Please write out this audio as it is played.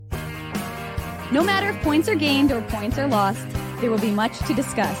No matter if points are gained or points are lost, there will be much to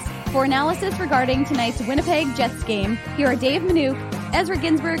discuss. For analysis regarding tonight's Winnipeg Jets game, here are Dave Manouk, Ezra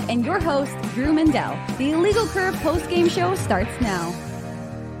Ginsburg, and your host, Drew Mandel. The Illegal Curve post-game show starts now.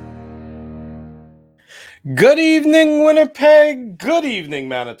 Good evening, Winnipeg. Good evening,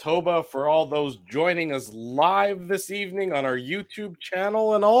 Manitoba. For all those joining us live this evening on our YouTube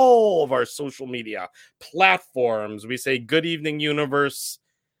channel and all of our social media platforms, we say good evening, universe.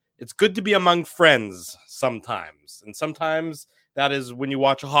 It's good to be among friends sometimes. And sometimes that is when you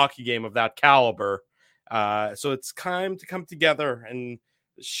watch a hockey game of that caliber. So it's time to come together and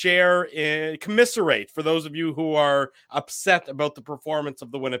share, commiserate for those of you who are upset about the performance of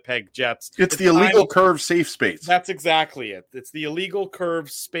the Winnipeg Jets. It's the Illegal Curve safe space. That's exactly it. It's the Illegal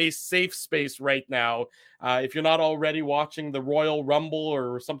Curve space, safe space right now. If you're not already watching the Royal Rumble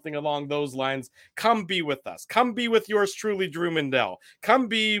or something along those lines, come be with us. Come be with yours truly, Drew Mandel. Come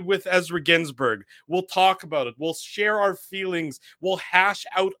be with Ezra Ginsburg. We'll talk about it. We'll share our feelings. We'll hash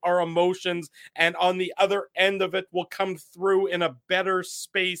out our emotions. And on the other end of it, we'll come through in a better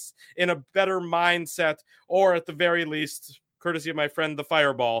space, in a better mindset, or at the very least, courtesy of my friend the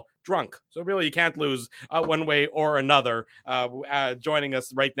Fireball, drunk. So really, you can't lose one way or another. Joining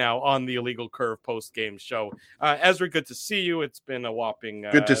us right now on the Illegal Curve post-game show. Ezra, good to see you. It's been a whopping...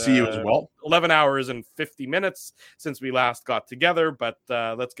 good to see you as well. 11 hours and 50 minutes since we last got together, but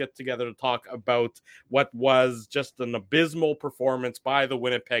let's get together to talk about what was just an abysmal performance by the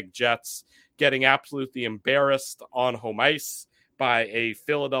Winnipeg Jets, getting absolutely embarrassed on home ice by a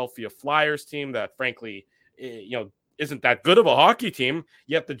Philadelphia Flyers team that, frankly, isn't that good of a hockey team,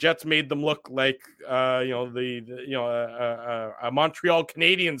 yet the Jets made them look like a Montreal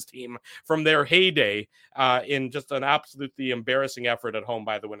Canadiens team from their heyday in just an absolutely embarrassing effort at home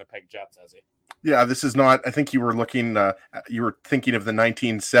by the Winnipeg Jets, Ezzy. Yeah, this is not. I think you were looking. You were thinking of the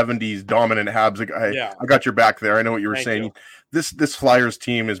 1970s dominant Habs. I got your back there. I know what you were saying. You. This Flyers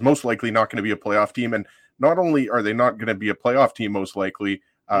team is most likely not going to be a playoff team, and not only are they not going to be a playoff team, most likely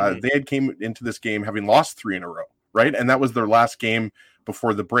they had came into this game having lost 3 in a row. Right. And that was their last game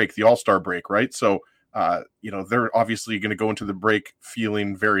before the break, the All-Star break. Right. So, they're obviously going to go into the break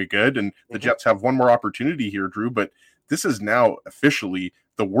feeling very good. And the Jets have one more opportunity here, Drew. But this is now officially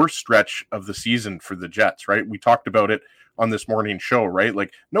the worst stretch of the season for the Jets. Right. We talked about it on this morning show. Right.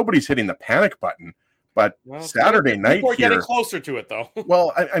 Like nobody's hitting the panic button. But Saturday night we're getting closer to it, though.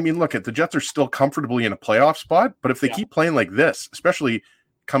 Well, I mean, look, the Jets are still comfortably in a playoff spot. But if they keep playing like this, especially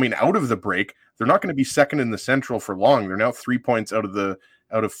coming out of the break, they're not going to be second in the Central for long. They're now 3 points out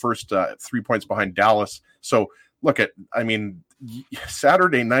of first, 3 points behind Dallas. So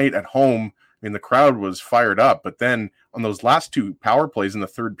Saturday night at home, the crowd was fired up, but then on those last 2 power plays in the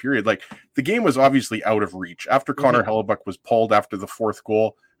third period, like the game was obviously out of reach after Connor Hellebuck was pulled after the 4th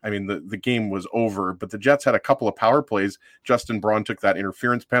goal. The game was over, but the Jets had a couple of power plays. Justin Braun took that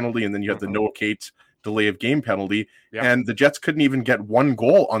interference penalty, and then you had the Noah Cates delay of game penalty, and the Jets couldn't even get 1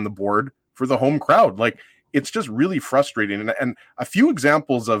 goal on the board for the home crowd. Like, it's just really frustrating. And a few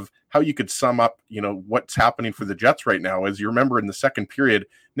examples of how you could sum up, what's happening for the Jets right now. As you remember in the second period,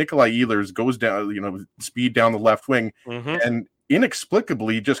 Nikolai Ehlers goes down, speed down the left wing and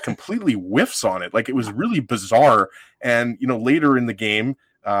inexplicably just completely whiffs on it. Like, it was really bizarre. And, later in the game,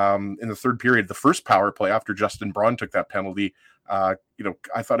 in the third period, the first power play after Justin Braun took that penalty, I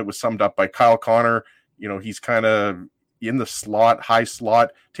thought it was summed up by Kyle Connor. He's kind of in the slot, high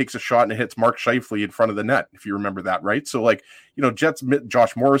slot, takes a shot and it hits Mark Scheifele in front of the net, if you remember that, right? So, Jets,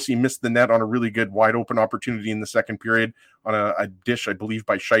 Josh Morrissey missed the net on a really good wide open opportunity in the second period on a dish, I believe,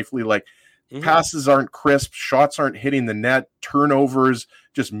 by Scheifele. Passes aren't crisp, shots aren't hitting the net, turnovers,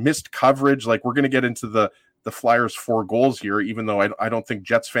 just missed coverage. We're going to get into the Flyers' 4 goals here, even though I don't think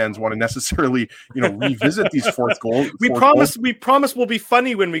Jets fans want to necessarily, revisit these fourth goals. We promise we'll be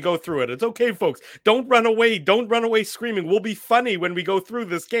funny when we go through it. It's okay, folks. Don't run away. Don't run away screaming. We'll be funny when we go through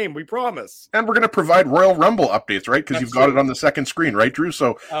this game. We promise. And we're going to provide Royal Rumble updates, right? Because you've got it on the second screen, right, Drew?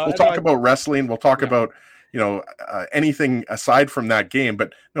 So we'll talk about wrestling. We'll talk about, anything aside from that game.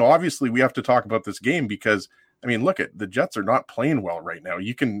 But no, obviously we have to talk about this game because look at the Jets are not playing well right now.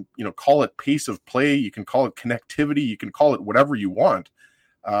 You can, call it pace of play. You can call it connectivity. You can call it whatever you want.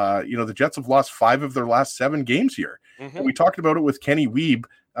 The Jets have lost 5 of their last 7 games here. And we talked about it with Kenny Wiebe,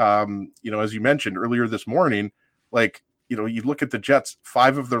 as you mentioned earlier this morning. You look at the Jets,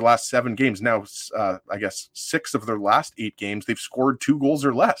 5 of their last 7 games. Now, 6 of their last 8 games, they've scored 2 goals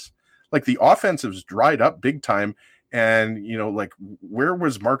or less. The offense has dried up big time. And, where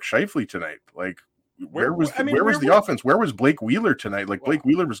was Mark Scheifele tonight? Where was the offense? Where was Blake Wheeler tonight? Blake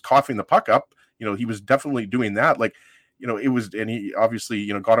Wheeler was coughing the puck up. He was definitely doing that. it was, and he obviously,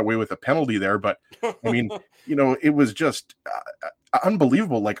 got away with a penalty there, but I mean, it was just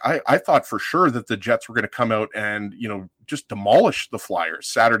unbelievable. Like I thought for sure that the Jets were going to come out and, just demolish the Flyers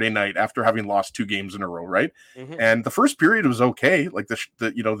Saturday night after having lost 2 games in a row. Right. Mm-hmm. And the first period was okay. Like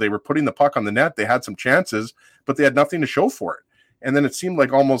they were putting the puck on the net. They had some chances, but they had nothing to show for it. And then it seemed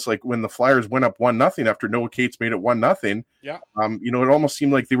like almost like when the Flyers went up 1-0 after Noah Cates made it 1-0. Yeah. It almost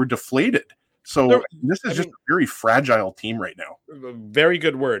seemed like they were deflated. So this is just a very fragile team right now. Very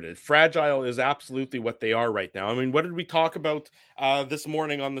good word. Fragile is absolutely what they are right now. I mean, what did we talk about this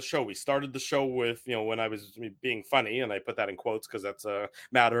morning on the show? We started the show with, when I was being funny, and I put that in quotes because that's a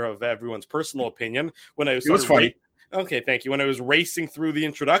matter of everyone's personal opinion. When I was, it was funny. Okay, thank you. When I was racing through the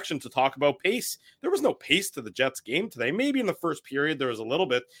introduction to talk about pace, there was no pace to the Jets game today. Maybe in the first period there was a little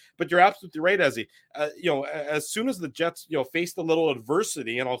bit, but you're absolutely right, Ezzy. As soon as the Jets, faced a little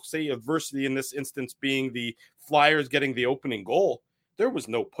adversity, and I'll say adversity in this instance being the Flyers getting the opening goal, there was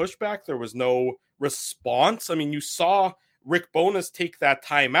no pushback. There was no response. I mean, you saw Rick Bowness take that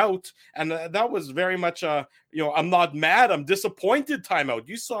timeout, and that was very much I'm not mad, I'm disappointed timeout.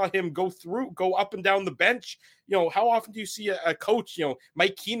 You saw him go up and down the bench. How often do you see a coach,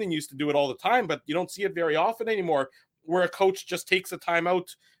 Mike Keenan used to do it all the time, but you don't see it very often anymore, where a coach just takes a timeout,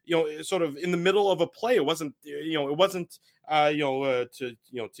 sort of in the middle of a play. It wasn't, to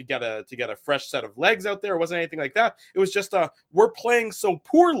get a fresh set of legs out there. It wasn't anything like that. It was just we're playing so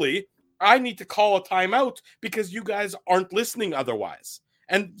poorly, I need to call a timeout because you guys aren't listening otherwise.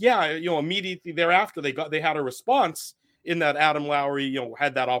 And immediately thereafter they had a response in that Adam Lowry,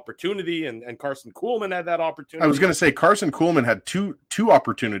 had that opportunity, and Carson Kuhlman had that opportunity. I was going to say Carson Kuhlman had two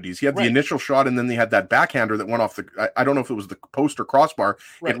opportunities. He had the initial shot, and then they had that backhander that went off I don't know if it was the post or crossbar.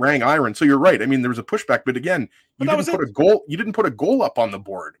 Right. It rang iron. So you're right. I mean, there was a pushback, but again, you didn't put a goal up on the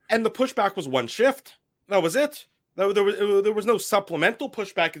board. And the pushback was one shift. That was it. There was no supplemental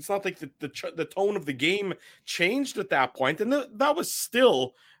pushback. It's not like the tone of the game changed at that point, and that was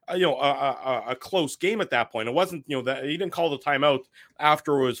still a close game at that point. It wasn't that he didn't call the timeout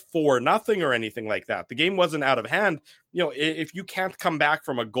after it was 4-0 or anything like that. The game wasn't out of hand. If you can't come back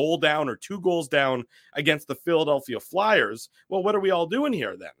from a goal down or 2 goals down against the Philadelphia Flyers, well, what are we all doing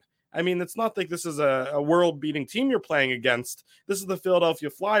here then? I mean, it's not like this is a world-beating team you're playing against. This is the Philadelphia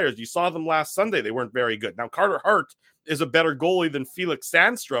Flyers. You saw them last Sunday. They weren't very good. Now, Carter Hart is a better goalie than Felix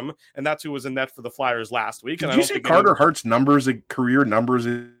Sandstrom, and that's who was in net for the Flyers last week. Did you see Carter Hart's career numbers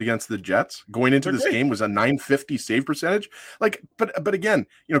against the Jets going into this game was a .950 save percentage? Like, but again,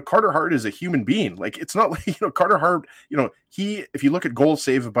 Carter Hart is a human being. Like, it's not like, Carter Hart, if you look at goal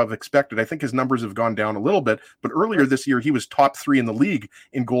save above expected, I think his numbers have gone down a little bit, but earlier this year, he was top 3 in the league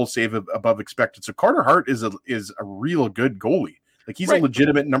in goal save above expected. So Carter Hart is a real good goalie. Like, he's a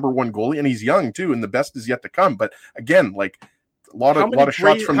legitimate number 1 goalie, and he's young too, and the best is yet to come. But again, like, a lot of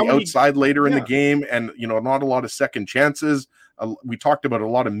shots from the outside later in the game, and not a lot of second chances. We talked about a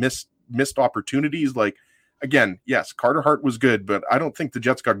lot of missed opportunities. Like, again, yes, Carter Hart was good, but I don't think the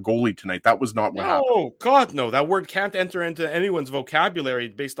Jets got goalie tonight. That was not what happened. Oh God, no! That word can't enter into anyone's vocabulary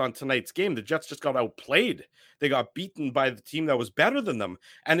based on tonight's game. The Jets just got outplayed. They got beaten by the team that was better than them,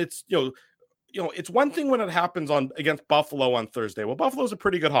 and it's it's one thing when it happens against Buffalo on Thursday. Well, Buffalo's a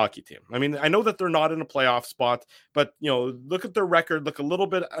pretty good hockey team. I mean, I know that they're not in a playoff spot, but look at their record. Look a little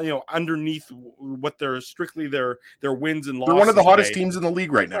bit, underneath what they're strictly their wins and losses. They're one of the hottest teams in the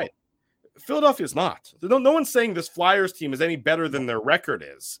league right now. Right. Philadelphia's not. No one's saying this Flyers team is any better than their record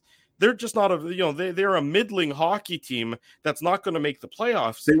is. They're just not they're a middling hockey team that's not going to make the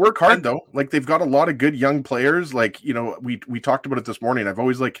playoffs. They work hard though. Like, they've got a lot of good young players. Like, we talked about it this morning. I've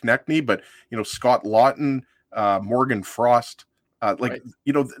always liked Konechny, but Scott Lawton, Morgan Frost,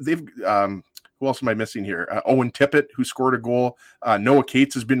 they've who else am I missing here? Owen Tippett, who scored a goal. Noah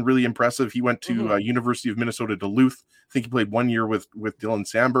Cates has been really impressive. He went to University of Minnesota Duluth. I think he played 1 year with Dylan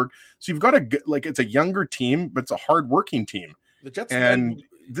Sandberg. So you've got it's a younger team, but it's a hard-working team. The Jets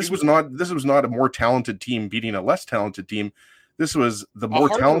This was not a more talented team beating a less talented team. This was the more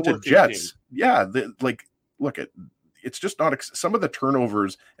talented Jets. Team. Yeah, it's just not some of the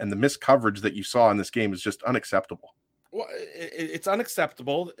turnovers and the missed coverage that you saw in this game is just unacceptable. Well, it's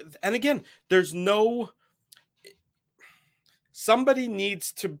unacceptable. And again, somebody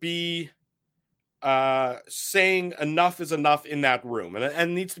needs to be saying enough is enough in that room,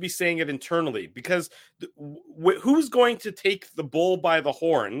 and needs to be saying it internally, because who's going to take the bull by the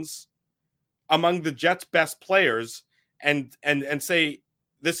horns among the Jets' best players and say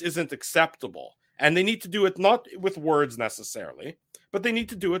this isn't acceptable? And they need to do it not with words necessarily, but they need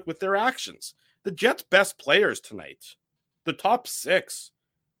to do it with their actions. The Jets' best players tonight, the top 6,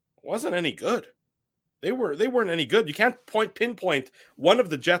 wasn't any good. They weren't any good. You can't pinpoint one of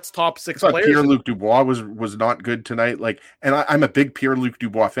the Jets' top 6 I thought players. Pierre-Luc Dubois was not good tonight. Like, and I'm a big Pierre-Luc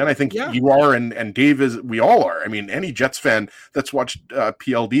Dubois fan. I think you are, and Dave is. We all are. I mean, any Jets fan that's watched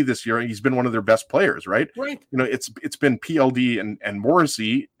PLD this year, he's been one of their best players, right? Right. You know, it's been PLD and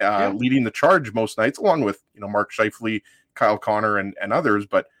Morrissey leading the charge most nights, along with Mark Scheifele, Kyle Connor, and others,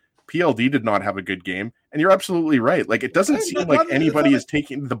 but PLD did not have a good game, and you're absolutely right. Like, it doesn't seem like anybody is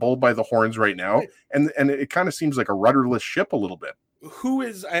taking the bull by the horns right now, right. and it kind of seems like a rudderless ship a little bit. Who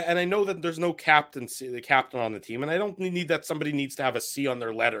is, and I know that there's no captain on the team, and I don't need that somebody needs to have a C on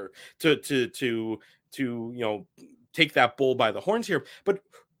their letter to take that bull by the horns here, but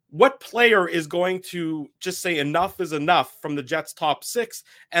what player is going to just say enough is enough from the Jets' top 6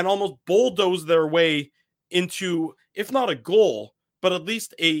 and almost bulldoze their way into, if not a goal, but at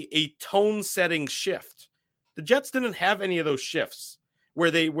least a tone-setting shift? The Jets didn't have any of those shifts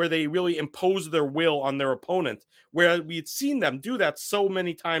where they really imposed their will on their opponent, where we had seen them do that so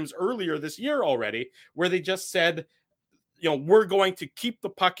many times earlier this year already, where they just said, we're going to keep the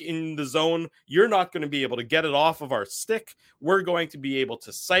puck in the zone. You're not going to be able to get it off of our stick. We're going to be able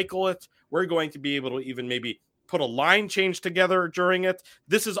to cycle it. We're going to be able to even maybe put a line change together during it.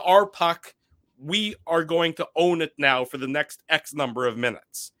 This is our puck. We are going to own it now for the next X number of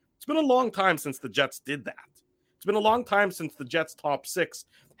minutes. It's been a long time since the Jets did that. It's been a long time since the Jets' top 6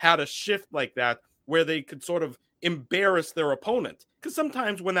 had a shift like that where they could sort of embarrass their opponent. Because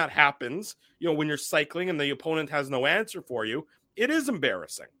sometimes when that happens, when you're cycling and the opponent has no answer for you, it is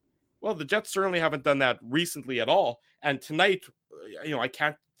embarrassing. Well, the Jets certainly haven't done that recently at all. And tonight, I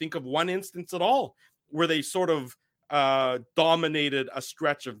can't think of one instance at all where they sort of dominated a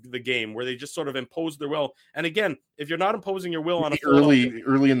stretch of the game where they just sort of imposed their will. And again, if you're not imposing your will on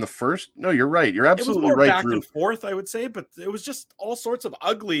early in the first, no, you're right. You're absolutely it was more right. Back and forth, I would say, but it was just all sorts of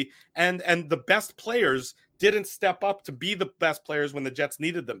ugly. And the best players didn't step up to be the best players when the Jets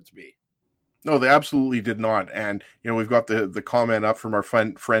needed them to be. No, they absolutely did not. And, we've got the comment up from our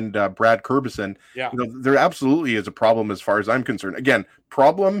friend Brad Kerbison. Yeah. There absolutely is a problem as far as I'm concerned. Again,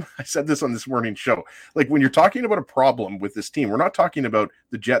 problem, I said this on this morning's show. Like, when you're talking about a problem with this team, we're not talking about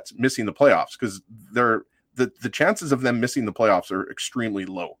the Jets missing the playoffs, because the chances of them missing the playoffs are extremely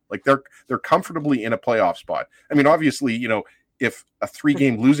low. Like, they're comfortably in a playoff spot. I mean, obviously, if a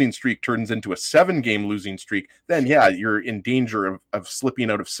 3-game losing streak turns into a 7-game losing streak, then you're in danger of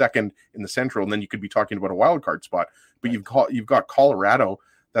slipping out of second in the Central, and then you could be talking about a wild card spot. But you've got Colorado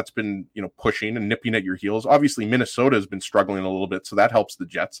that's been pushing and nipping at your heels. Obviously, Minnesota has been struggling a little bit, so that helps the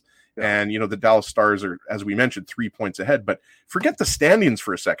Jets. Yeah. And the Dallas Stars are, as we mentioned, 3 points ahead. But forget the standings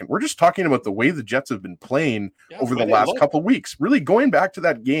for a second. We're just talking about the way the Jets have been playing over the last couple of weeks. Really going back to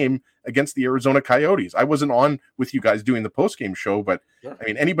that game against the Arizona Coyotes. I wasn't on with you guys doing the post-game show, but I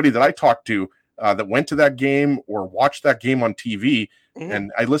mean, anybody that I talked to that went to that game or watched that game on TV,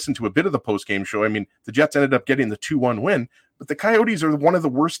 and I listened to a bit of the post-game show. I mean, the Jets ended up getting the 2-1 win, but the Coyotes are one of the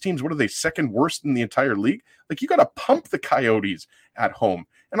worst teams. What are they, second worst in the entire league? Like, you got to pump the Coyotes at home.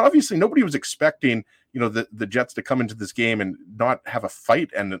 And obviously nobody was expecting, the Jets to come into this game and not have a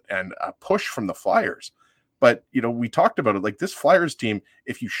fight and a push from the Flyers. But, we talked about it, like, this Flyers team,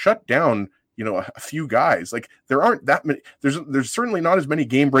 if you shut down, a few guys, like, there aren't that many, there's certainly not as many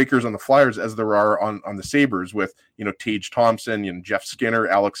game breakers on the Flyers as there are on the Sabres with, Tage Thompson and Jeff Skinner,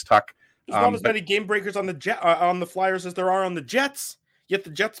 Alex Tuck. There's not as many game breakers on the Flyers as there are on the Jets, yet the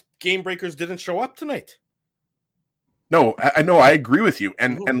Jets game breakers didn't show up tonight. No, I know. I agree with you.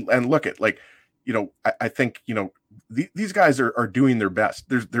 And look at, like, I think, these guys are doing their best.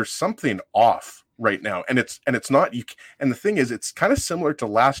 There's something off right now. And it's not, and the thing is, it's kind of similar to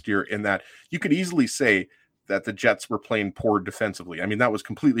last year in that you could easily say that the Jets were playing poor defensively. I mean, that was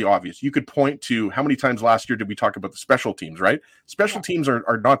completely obvious. You could point to how many times last year did we talk about the special teams, right? Special teams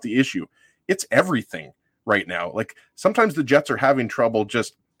are not the issue. It's everything right now. Like, sometimes the Jets are having trouble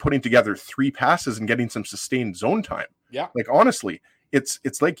just putting together 3 passes and getting some sustained zone time. Yeah. Like, honestly, it's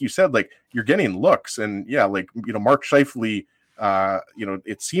like you said, like, you're getting looks, and Mark Scheifele,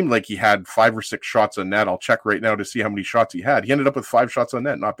 it seemed like he had 5 or 6 shots on net. I'll check right now to see how many shots he had. He ended up with 5 shots on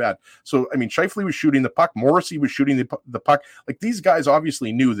net. Not bad. So, I mean, Scheifele was shooting the puck. Morrissey was shooting the puck. Like, these guys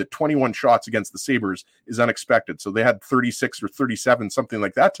obviously knew that 21 shots against the Sabres is unexpected. So they had 36 or 37, something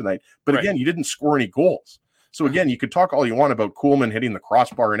like that tonight. But again, you didn't score any goals. So again, you could talk all you want about Kuhlman hitting the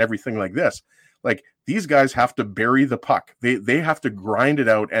crossbar and everything like this. Like, these guys have to bury the puck. They have to grind it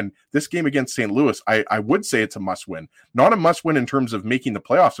out. And this game against St. Louis, I would say it's a must win. Not a must win in terms of making the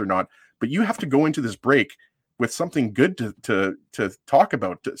playoffs or not, but you have to go into this break with something good to talk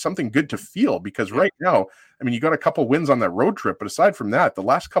about, something good to feel. Because right now, I mean, you got a couple wins on that road trip, but aside from that, the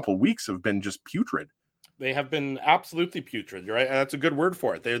last couple weeks have been just putrid. They have been absolutely putrid. You're right. That's a good word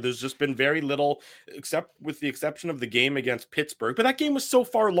for it. There's just been very little, except with the exception of the game against Pittsburgh. But that game was so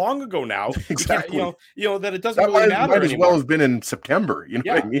far long ago now. Exactly. That it doesn't really matter might as anymore. well have been in September. You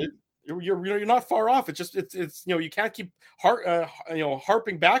know what I mean? You're not far off. It's you can't keep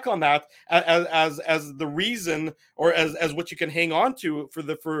harping back on that as the reason or as what you can hang on to for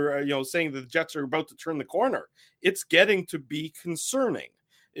saying that the Jets are about to turn the corner. It's getting to be concerning.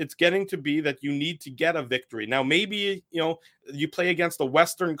 It's getting to be that you need to get a victory. Now, maybe, you play against a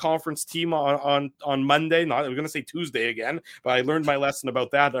Western Conference team on Monday. I'm going to say Tuesday again, but I learned my lesson about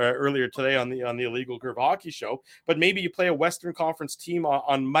that earlier today on the Illegal Curve Hockey Show. But maybe you play a Western Conference team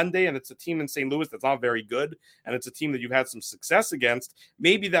on Monday, and it's a team in St. Louis that's not very good, and it's a team that you've had some success against.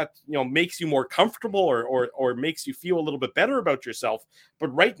 Maybe that makes you more comfortable or makes you feel a little bit better about yourself. But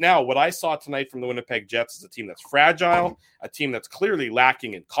right now, what I saw tonight from the Winnipeg Jets is a team that's fragile, a team that's clearly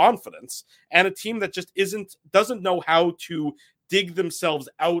lacking in confidence, and a team that just doesn't know how to dig themselves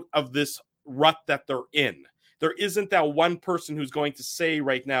out of this rut that they're in. There isn't that one person who's going to say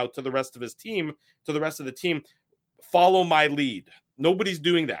right now to the rest of the team, follow my lead. Nobody's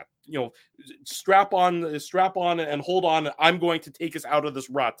doing that. Strap on and hold on. I'm going to take us out of this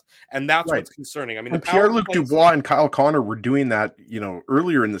rut. And that's what's concerning. I mean, Pierre-Luc Dubois and Kyle Connor were doing that,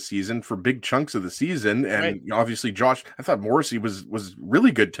 earlier in the season for big chunks of the season. And obviously Josh, I thought Morrissey was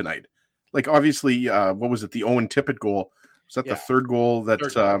really good tonight. Like, obviously, what was it? The Owen Tippett goal. Was that the third goal that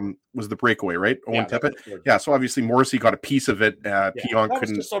was the breakaway, right? Owen Tippett. Yeah. So obviously Morrissey got a piece of it. Pionk that couldn't.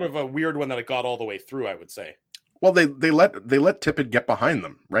 Was just sort of a weird one that it got all the way through, I would say. Well, they let Tippett get behind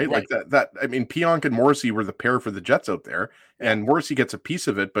them, right? Like that. I mean, Pionk and Morrissey were the pair for the Jets out there, and Morrissey gets a piece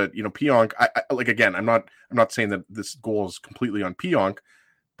of it. But Pionk, again, I'm not saying that this goal is completely on Pionk,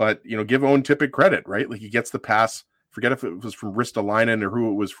 but give Owen Tippett credit, right? Like, he gets the pass. Forget if it was from Ristolainen or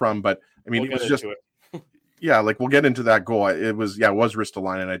who it was from, but I mean, it was just. Yeah, like, we'll get into that goal. It was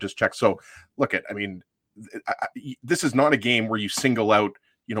Ristolainen. I just checked. So look this is not a game where you single out,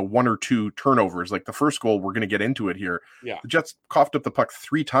 one or two turnovers. Like the first goal, we're going to get into it here. Yeah. The Jets coughed up the puck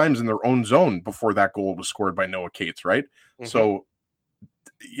 3 times in their own zone before that goal was scored by Noah Cates, right? Mm-hmm. So,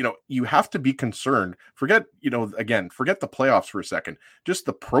 you have to be concerned. Forget the playoffs for a second. Just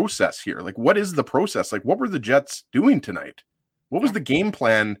the process here. Like, what is the process? Like, what were the Jets doing tonight? What was the game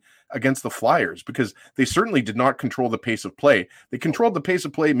plan against the Flyers? Because they certainly did not control the pace of play. They controlled the pace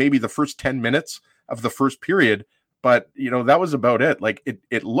of play maybe the first 10 minutes of the first period, but that was about it. Like,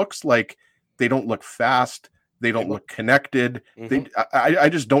 it looks like they don't look fast. They don't look connected. Mm-hmm. I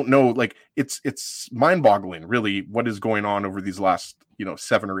just don't know. Like, it's mind-boggling, really, what is going on over these last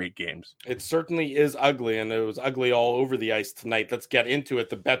 7 or 8 games. It certainly is ugly, and it was ugly all over the ice tonight. Let's get into it.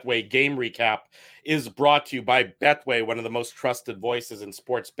 The Betway game recap is brought to you by Betway, one of the most trusted voices in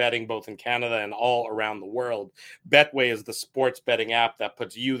sports betting, both in Canada and all around the world. Betway is the sports betting app that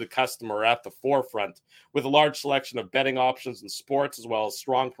puts you, the customer, at the forefront. With a large selection of betting options in sports, as well as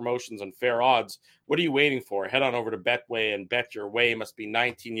strong promotions and fair odds, what are you waiting for? Head on over to Betway and bet your way. Must be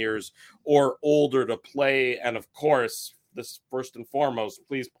 19 years or older to play. And of course, this first and foremost,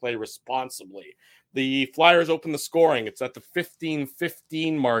 please play responsibly. The Flyers open the scoring. It's at the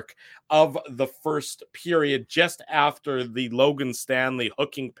 15-15 mark of the first period, just after the Logan Stanley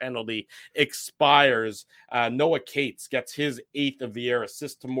hooking penalty expires. Noah Cates gets his 8th of the year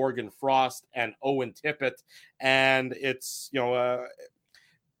assist to Morgan Frost and Owen Tippett. And it's,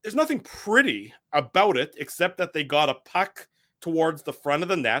 there's nothing pretty about it except that they got a puck towards the front of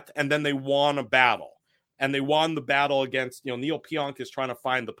the net and then they won a battle. And they won the battle against, Neil Pionk is trying to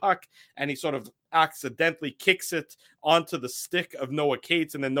find the puck, and he sort of accidentally kicks it onto the stick of Noah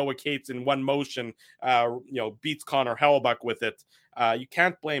Cates, and then Noah Cates in one motion, beats Connor Hellebuyck with it. You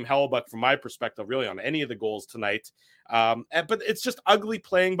can't blame Hellebuyck from my perspective, really, on any of the goals tonight. But it's just ugly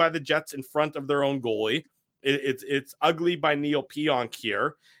playing by the Jets in front of their own goalie. It's ugly by Neil Pionk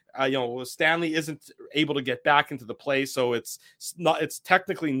here. Stanley isn't able to get back into the play, so it's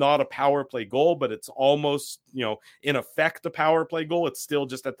technically not a power play goal, but it's almost, in effect a power play goal. It's still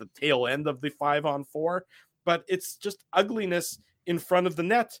just at the tail end of the 5-on-4, but it's just ugliness in front of the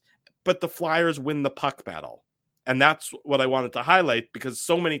net. But the Flyers win the puck battle. And that's what I wanted to highlight, because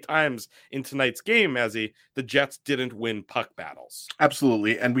so many times in tonight's game, Mazzy, the Jets didn't win puck battles.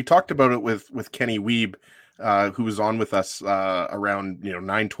 Absolutely. And we talked about it with Kenny Wiebe, who was on with us around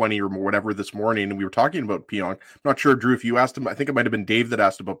 9:20 or whatever this morning, and we were talking about Pionk. I'm not sure, Drew, if you asked him. I think it might have been Dave that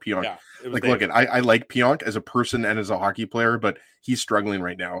asked about Pionk. Yeah, look, I like Pionk as a person and as a hockey player, but he's struggling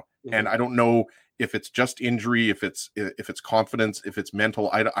right now, and I don't know If it's just injury, if it's confidence, if it's mental,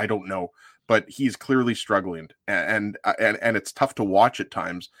 I don't know. But he's clearly struggling, and it's tough to watch at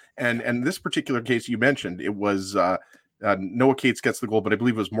times. And this particular case you mentioned, it was Noah Cates gets the goal, but I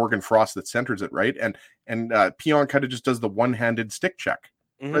believe it was Morgan Frost that centers it, right? And Pionk kind of just does the one-handed stick check.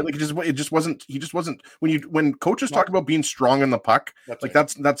 Right, like it just wasn't. He just wasn't. When coaches talk about being strong on the puck,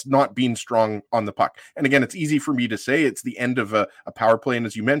 that's not being strong on the puck. And again, it's easy for me to say it's the end of a power play, and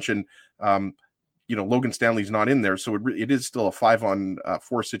as you mentioned, Logan Stanley's not in there, so it is still a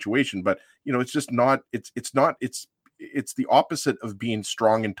 5-on-4 situation. But it's just not. It's the opposite of being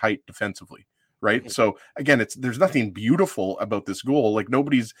strong and tight defensively. Right. So again, there's nothing beautiful about this goal. Like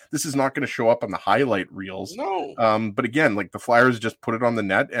this is not going to show up on the highlight reels. No. But again, like the Flyers just put it on the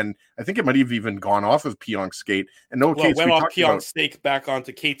net, and I think it might have even gone off of Pionk's skate. And Cates went off Pionk's stake back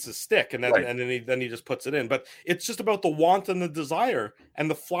onto Cates' stick, and then he just puts it in. But it's just about the want and the desire. And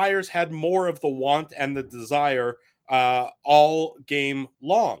the Flyers had more of the want and the desire all game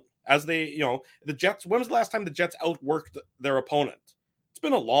long. As they, the Jets. When was the last time the Jets outworked their opponent? It's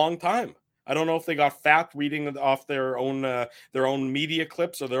been a long time. I don't know if they got fat reading off their own media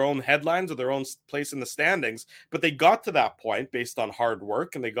clips or their own headlines or their own place in the standings, but they got to that point based on hard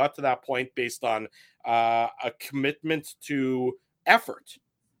work, and they got to that point based on a commitment to effort.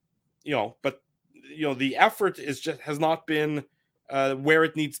 But the effort has not been where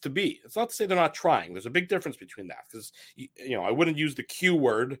it needs to be. It's not to say they're not trying. There's a big difference between that, because I wouldn't use the Q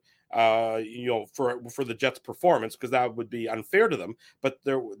word for the Jets' performance, because that would be unfair to them. But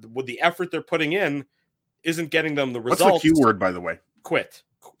with the effort they're putting in isn't getting them the results. What's the Q word, by the way? Quit.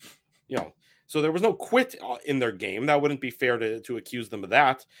 So there was no quit in their game. That wouldn't be fair to accuse them of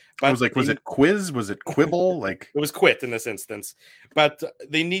that. But I was like, was it quiz? Was it quibble? Like it was quit in this instance. But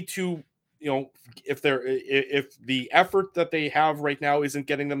they need to. If the effort that they have right now isn't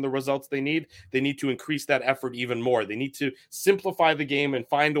getting them the results they need to increase that effort even more. They need to simplify the game and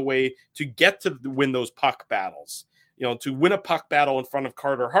find a way to get to win those puck battles. To win a puck battle in front of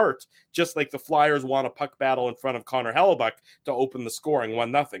Carter Hart, just like the Flyers want a puck battle in front of Connor Hellebuyck to open the scoring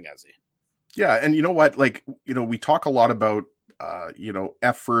 1-0, Ezzy. Yeah, and you know what? Like, we talk a lot about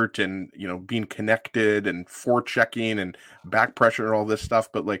effort and being connected and forechecking and back pressure and all this stuff,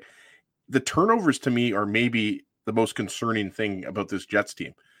 but like, the turnovers to me are maybe the most concerning thing about this Jets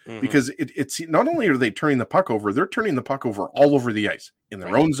team, because it's not only are they turning the puck over, they're turning the puck over all over the ice, in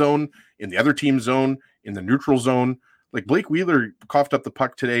their own zone, in the other team's zone, in the neutral zone. Like Blake Wheeler coughed up the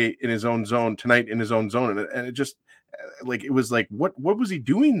puck tonight in his own zone, and it just like, it was like, what was he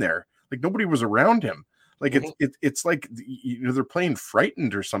doing there? Like nobody was around him. Like it's like they're playing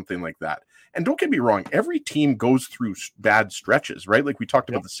frightened or something like that. And don't get me wrong, every team goes through bad stretches, right? Like we talked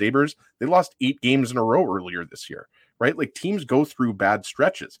about the Sabres, they lost 8 games in a row earlier this year, right? Like teams go through bad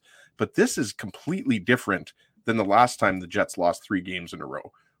stretches, but this is completely different than the last time the Jets lost 3 games in a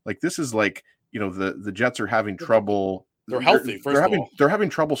row. Like this is like, the Jets are having trouble. They're healthy. They're having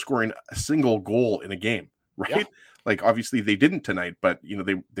trouble scoring a single goal in a game, right? Yeah. Like obviously they didn't tonight, but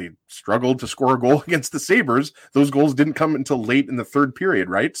they struggled to score a goal against the Sabres. Those goals didn't come until late in the third period,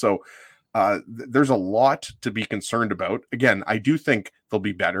 right? So there's a lot to be concerned about. Again, I do think they'll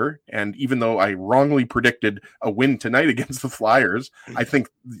be better, and even though I wrongly predicted a win tonight against the Flyers, I think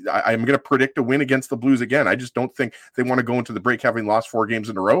I'm going to predict a win against the Blues again. I just don't think they want to go into the break having lost 4 games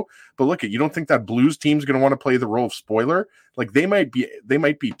in a row. But look, you don't think that Blues team's going to want to play the role of spoiler? Like they might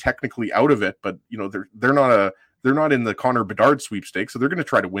be technically out of it, but they're not in the Connor Bedard sweepstakes, so they're going to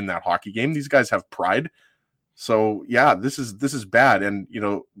try to win that hockey game. These guys have pride. So yeah, this is bad, and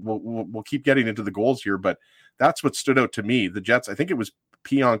we'll keep getting into the goals here, but that's what stood out to me. The Jets, I think it was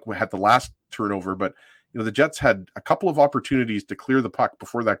Pionk who had the last turnover, but the Jets had a couple of opportunities to clear the puck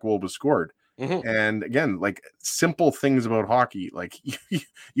before that goal was scored. And again, like simple things about hockey, like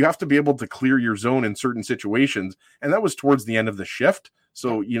you have to be able to clear your zone in certain situations, and that was towards the end of the shift.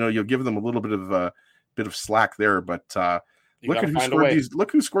 So you'll give them a little bit of slack there, but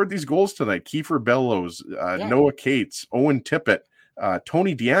look who scored these goals tonight. Kiefer Bellows, Noah Cates, Owen Tippett,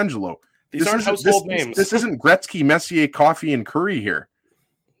 Tony DeAngelo. These aren't household names. This isn't Gretzky, Messier, Coffey, and Curry here.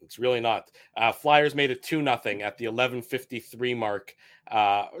 It's really not. Flyers made it 2-0 at the 11:53 mark.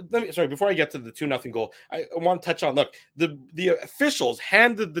 Before I get to the 2-0 goal, I want to touch on, look, the officials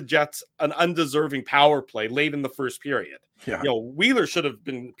handed the Jets an undeserving power play late in the first period. Yeah. Wheeler should have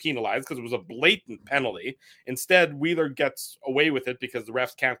been penalized because it was a blatant penalty. Instead, Wheeler gets away with it because the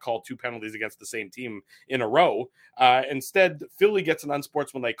refs can't call 2 penalties against the same team in a row. Instead, Philly gets an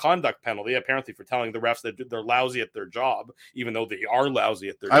unsportsmanlike conduct penalty, apparently for telling the refs that they're lousy at their job, even though they are lousy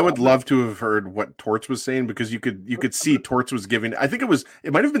at their job. I would love to heard what Torts was saying, because you could see Torts was giving. I think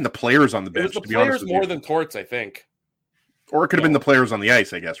it might have been the players on the bench. It was the players more than Torts, I think. Or it could have been the players on the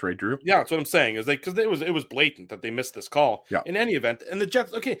ice, I guess, right, Drew? Yeah, that's what I'm saying. Is because it was blatant that they missed this call. Yeah. In any event, and the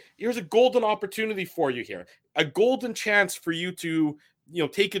Jets. Okay, here's a golden opportunity for you here, a golden chance for you to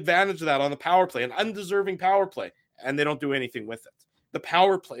take advantage of that on the power play, an undeserving power play, and they don't do anything with it. The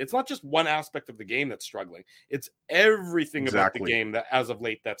power play, it's not just one aspect of the game that's struggling. It's everything about the game that, as of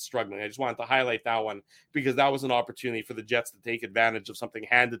late, that's struggling. I just wanted to highlight that one because that was an opportunity for the Jets to take advantage of something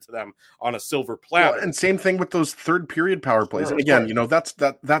handed to them on a silver platter. Well, and same thing with those third period power plays. Sure, and again,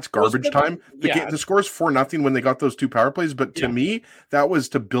 that's garbage time. The score's 4-0 when they got those two power plays. But to me, that was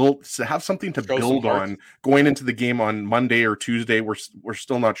to have something to build on going into the game on Monday or Tuesday. We're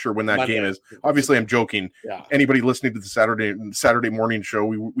still not sure when that game is. Obviously, I'm joking. Yeah. Anybody listening to the Saturday morning show,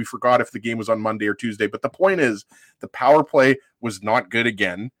 we forgot if the game was on Monday or Tuesday, but the point is the power play was not good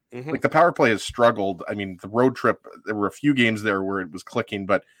again. Like the power play has struggled. I mean, the road trip, there were a few games there where it was clicking,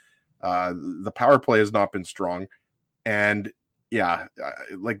 but the power play has not been strong. And there's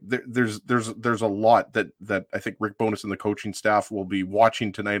a lot that I think Rick Bowness and the coaching staff will be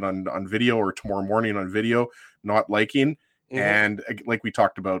watching tonight on video, or tomorrow morning on video, not liking. And like we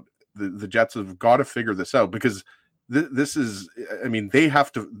talked about, the Jets have got to figure this out, because this is, I mean, they're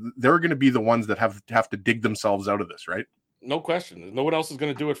going to be the ones that have to dig themselves out of this, right? No question. No one else is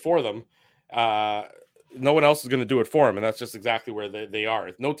going to do it for them. No one else is going to do it for them, and that's just exactly where they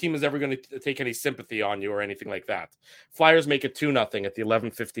are. No team is ever going to take any sympathy on you or anything like that. Flyers make it 2-0 at the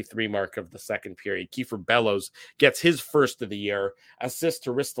 11:53 mark of the second period. Kiefer Bellows gets his first of the year, assist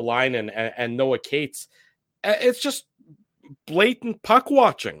to Ristolainen and Noah Cates. It's just blatant puck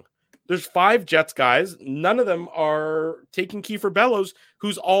watching. There's 5 Jets guys. None of them are taking Kiefer Bellows,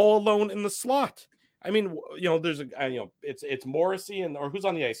 who's all alone in the slot. I mean, there's it's Morrissey or who's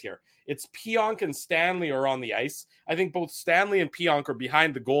on the ice here? It's Pionk and Stanley are on the ice. I think both Stanley and Pionk are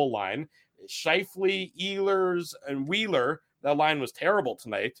behind the goal line. Scheifele, Ehlers, and Wheeler, that line was terrible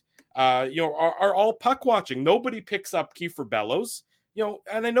tonight, are all puck watching. Nobody picks up Kiefer Bellows.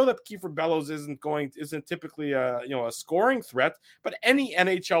 And I know that Kiefer Bellows isn't typically a scoring threat, but any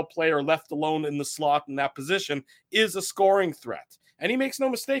NHL player left alone in the slot in that position is a scoring threat. And he makes no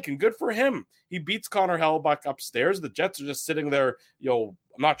mistake, and good for him. He beats Connor Hellebuyck upstairs. The Jets are just sitting there, I'm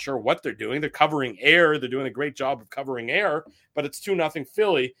not sure what they're doing. They're covering air. They're doing a great job of covering air, but it's 2-0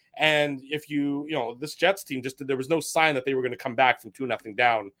 Philly. And if this Jets team there was no sign that they were going to come back from 2-0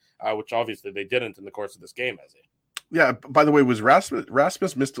 down, which obviously they didn't in the course of this game, has he? Yeah, by the way, was Rasmus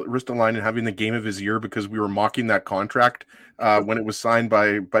Ristolainen having the game of his year because we were mocking that contract when it was signed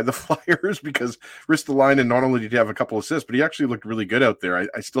by the Flyers? Because Ristolainen, not only did he have a couple assists, but he actually looked really good out there.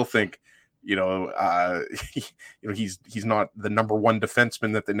 I still think, he's not the number one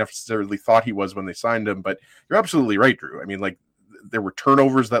defenseman that they necessarily thought he was when they signed him. But you're absolutely right, Drew. I mean, like, there were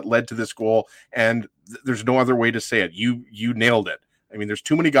turnovers that led to this goal, and there's no other way to say it. You nailed it. I mean, there's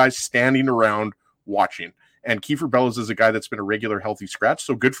too many guys standing around watching. And Kiefer Bellows is a guy that's been a regular healthy scratch,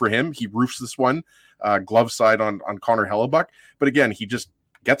 so good for him. He roofs this one, glove side on Connor Hellebuyck. But again, he just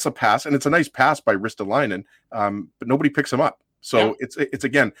gets a pass, and it's a nice pass by Ristolainen, but nobody picks him up. So it's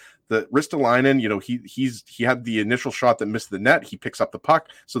again, the Ristolainen, he had the initial shot that missed the net. He picks up the puck,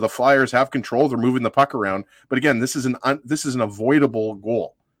 so the Flyers have control. They're moving the puck around. But again, this is an avoidable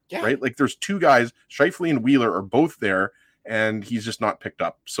goal, right? Like, there's 2 guys, Scheifele and Wheeler are both there, and he's just not picked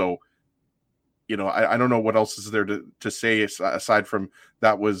up. So, I don't know what else is there to say aside from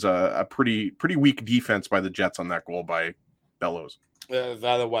that was a pretty weak defense by the Jets on that goal by Bellows.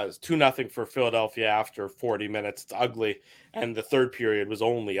 That it was 2-0 for Philadelphia after 40 minutes. It's ugly, and the third period was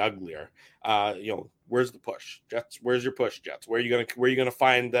only uglier. Where's the push, Jets? Where's your push, Jets? Where are you gonna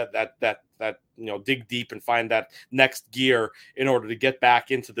find that dig deep and find that next gear in order to get back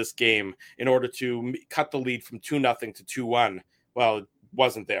into this game, in order to cut the lead from 2-0 to 2-1? Well, it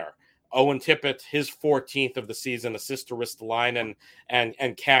wasn't there. Owen Tippett, his 14th of the season, assist to Ristolainen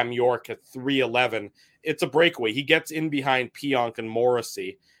and Cam York at 3:11. It's a breakaway. He gets in behind Pionk and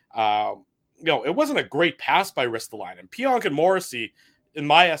Morrissey. It wasn't a great pass by Ristolainen. Pionk and Morrissey, in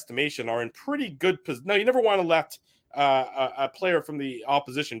my estimation, are in pretty good position. No, you never want to let a player from the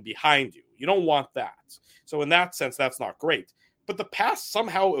opposition behind you. You don't want that. So in that sense, that's not great. But the pass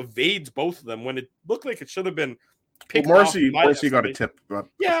somehow evades both of them when it looked like it should have been picked off. Morrissey got a tip. It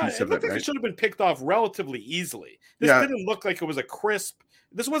looked like it should have been picked off relatively easily. This didn't look like it was a crisp.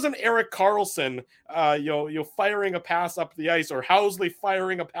 This wasn't Erik Karlsson, firing a pass up the ice, or Housley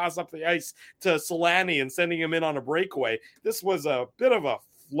firing a pass up the ice to Solani and sending him in on a breakaway. This was a bit of a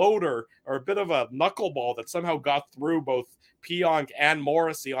floater or a bit of a knuckleball that somehow got through both Pionk and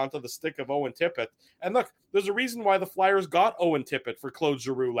Morrissey onto the stick of Owen Tippett. And look, there's a reason why the Flyers got Owen Tippett for Claude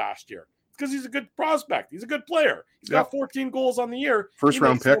Giroux last year. Because he's a good prospect. He's a good player. He's got 14 goals on the year. First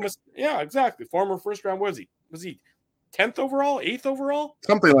round pick. Yeah, exactly. Former first round. Was he 10th overall? 8th overall?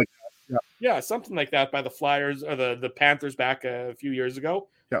 Something like that. Yeah, something like that by the Flyers or the Panthers back a few years ago.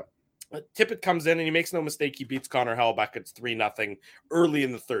 Yeah. Tippett comes in and he makes no mistake. He beats Connor Hellebuyck. It's 3-0 early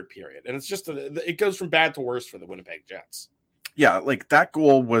in the third period. And it's just, it goes from bad to worse for the Winnipeg Jets. Yeah, like that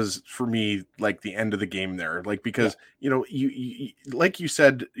goal was for me like the end of the game there. Like, because, you like you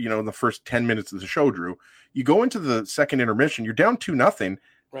said, in the first 10 minutes of the show, Drew, you go into the second intermission, you're down 2-0,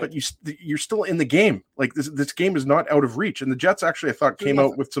 but you're still in the game. Like this game is not out of reach. And the Jets actually, I thought, came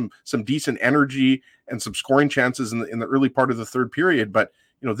out with some decent energy and some scoring chances in the early part of the third period. But,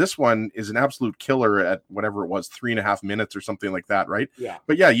 this one is an absolute killer at whatever it was, 3.5 minutes or something like that. Right. Yeah.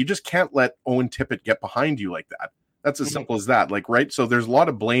 But yeah, you just can't let Owen Tippett get behind you like that. That's as simple as that. Like, right. So there's a lot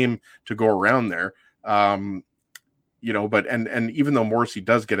of blame to go around there. But even though Morrissey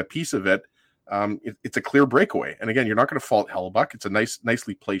does get a piece of it, it's a clear breakaway. And again, you're not going to fault Hellebuyck. It's a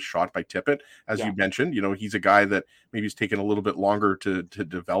nicely placed shot by Tippett. As you mentioned, he's a guy that maybe he's taken a little bit longer to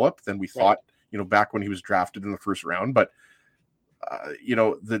develop than we thought, back when he was drafted in the first round. But,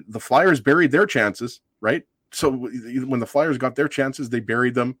 the Flyers buried their chances, right? So when the Flyers got their chances, they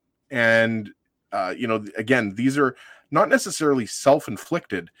buried them. And, again, these are not necessarily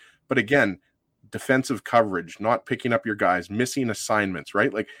self-inflicted, but again, defensive coverage, not picking up your guys, missing assignments,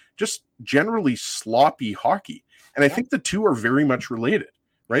 right? Like just generally sloppy hockey. And I think the two are very much related,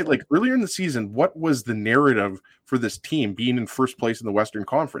 right? Like earlier in the season, what was the narrative for this team being in first place in the Western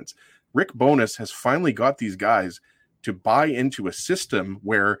Conference? Rick Bowness has finally got these guys to buy into a system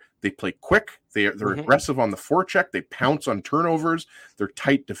where they play quick, they're aggressive on the forecheck, they pounce on turnovers, they're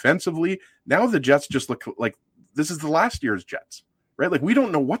tight defensively. Now the Jets just look like this is the last year's Jets, right? Like we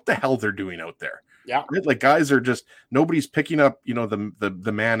don't know what the hell they're doing out there. Yeah. Right? Like guys are just, nobody's picking up,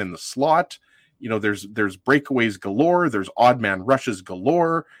 the man in the slot. There's breakaways galore, there's odd man rushes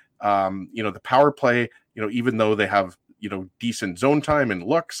galore. The power play, even though they have, decent zone time and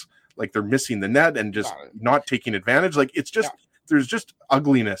looks, like they're missing the net and just not taking advantage. Like it's just, there's just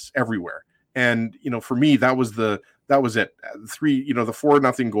ugliness everywhere. And, for me, that was it. The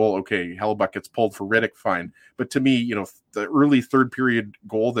 4-0 goal. Okay. Hellebuyck gets pulled for Riddick. Fine. But to me, the early third period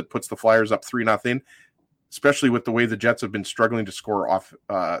goal that puts the Flyers up 3-0, especially with the way the Jets have been struggling to score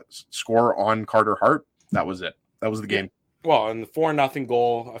on Carter Hart. That was it. That was the game. Well, and the 4-0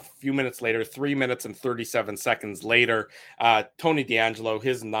 goal a few minutes later, 3 minutes and 37 seconds later, Tony DeAngelo,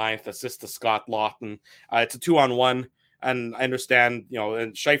 his 9th assist to Scott Laughton. It's a 2-on-1, and I understand,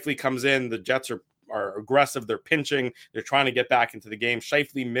 and Scheifele comes in. The Jets are aggressive. They're pinching. They're trying to get back into the game.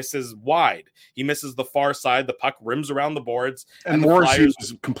 Scheifele misses wide. He misses the far side. The puck rims around the boards. And Morrissey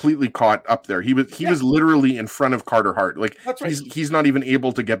was completely caught up there. He was literally in front of Carter Hart. Like that's right. He's not even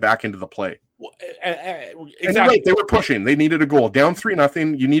able to get back into the play. Well, exactly. And right, they were pushing. They needed a goal. Down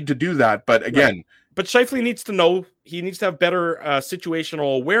 3-0. You need to do that. But again... Right. But Scheifele needs to know, he needs to have better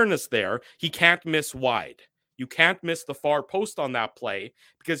situational awareness there. He can't miss wide. You can't miss the far post on that play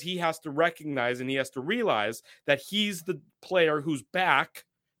because he has to recognize and he has to realize that he's the player who's back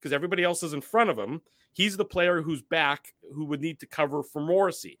because everybody else is in front of him. He's the player who's back who would need to cover for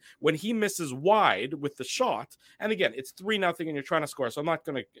Morrissey. When he misses wide with the shot, and again, it's 3-0 and you're trying to score. So I'm not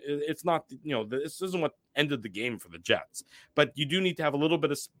going to, it's not, this isn't what ended the game for the Jets. But you do need to have a little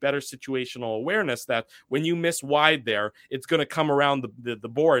bit of better situational awareness that when you miss wide there, it's going to come around the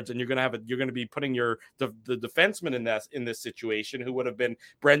boards and you're going to be putting the defenseman in this situation who would have been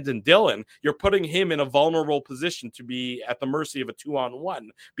Brendan Dillon. You're putting him in a vulnerable position to be at the mercy of a 2-on-1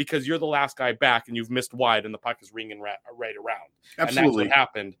 because you're the last guy back and you've missed wide and the puck is ringing right around. Absolutely. And that's what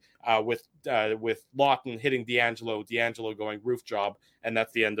happened with Laughton hitting DeAngelo going roof job, and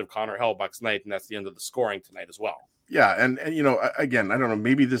that's the end of Connor Hellebuyck's night, and that's the end of the scoring tonight as well. Yeah, and again, I don't know,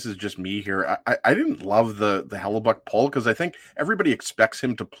 maybe this is just me here. I didn't love the Hellebuyck pull because I think everybody expects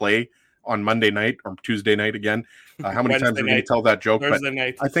him to play on Monday night or Tuesday night again. How many times are we going to tell that joke? Thursday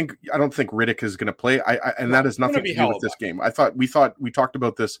night. I don't think Riddick is going to play. And that has nothing to do with this game. We talked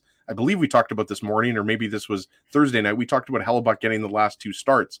about this. I believe we talked about this morning, or maybe this was Thursday night. We talked about Hellebuyck getting the last two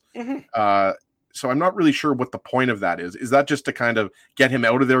starts. Mm-hmm. So I'm not really sure what the point of that is. Is that just to kind of get him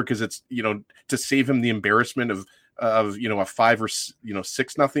out of there because it's to save him the embarrassment of a 5 or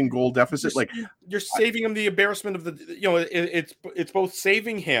 6-0 goal deficit? You're saving him the embarrassment of the it's both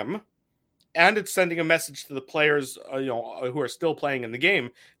saving him and it's sending a message to the players, who are still playing in the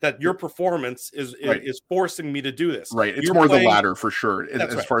game, that your performance is forcing me to do this. Right. It's more the latter for sure,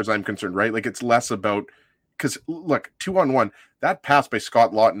 as far as I'm concerned, right? Like, it's less about, because look, 2-on-1, that pass by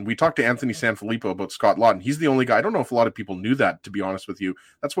Scott Laughton. We talked to Anthony Sanfilippo about Scott Laughton. He's the only guy. I don't know if a lot of people knew that, to be honest with you.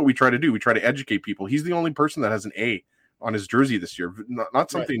 That's what we try to do. We try to educate people. He's the only person that has an A on his jersey this year. Not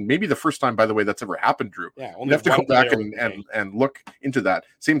something, maybe the first time, by the way, that's ever happened, Drew. Yeah, you have to go back and look into that.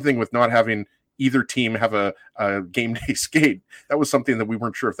 Same thing with not having either team have a game day skate. That was something that we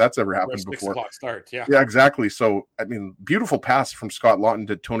weren't sure if that's ever happened before. 6 o'clock start, yeah, exactly. So, I mean, beautiful pass from Scott Laughton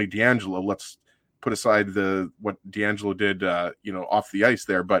to Tony DeAngelo. Let's put aside what DeAngelo did, off the ice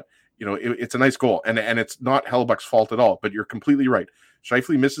there, but it's a nice goal, and it's not Hellebuyck's fault at all. But you're completely right.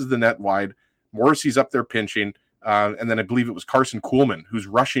 Scheifele misses the net wide. Morrissey's up there pinching, and then I believe it was Carson Kuhlman who's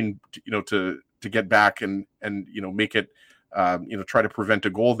rushing, to get back and make it, try to prevent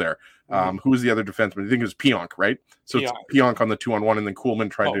a goal there. Who was the other defenseman? I think it was Pionk, right? So Pionk. It's Pionk on the 2-on-1, and then Kuhlman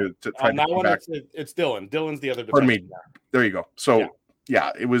tried to try to come back. It's Dylan. Dylan's the other defenseman. Pardon me. There you go. So.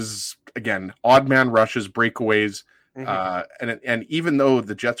 Yeah, it was, again, odd man rushes, breakaways, and even though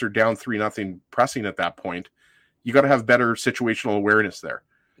the Jets are down 3-0 pressing at that point, you got to have better situational awareness there.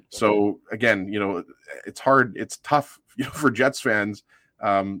 So again, it's hard, it's tough, for Jets fans,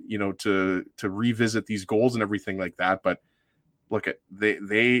 to revisit these goals and everything like that. But look,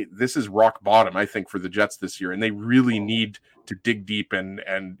 this is rock bottom, I think, for the Jets this year, and they really need to dig deep and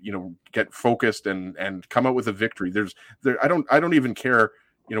get focused and come out with a victory. I don't even care,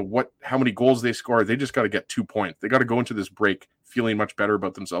 how many goals they score. They just got to get 2 points. They got to go into this break feeling much better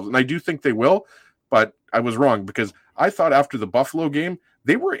about themselves, and I do think they will. But I was wrong, because I thought after the Buffalo game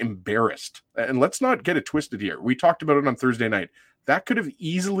they were embarrassed. And let's not get it twisted here. We talked about it on Thursday night. That could have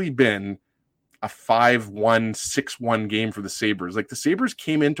easily been a 5-1, 6-1 game for the Sabres. Like, the Sabres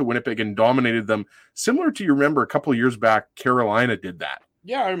came into Winnipeg and dominated them, similar to, you remember, a couple of years back, Carolina did that.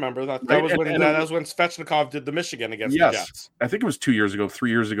 Yeah, I remember that. That was when Svechnikov did the Michigan against the Jets. I think it was 2 years ago,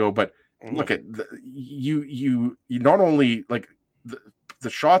 3 years ago. But look at you not only, like, the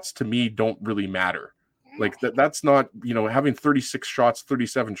shots to me don't really matter. Like, that's not, having 36 shots,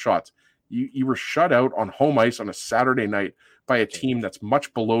 37 shots. You were shut out on home ice on a Saturday night by a team that's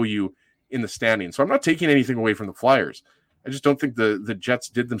much below you in the standing. So I'm not taking anything away from the Flyers. I just don't think the Jets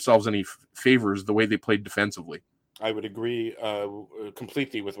did themselves any favors the way they played defensively. I would agree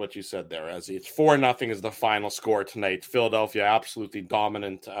completely with what you said there, as it's 4-0 is the final score tonight. Philadelphia absolutely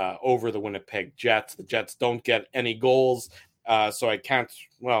dominant over the Winnipeg Jets. The Jets don't get any goals, so I can't,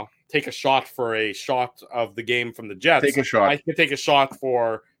 take a shot for a shot of the game from the Jets. Take a shot. I could take a shot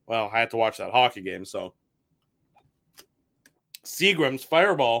for, I had to watch that hockey game, so. Seagram's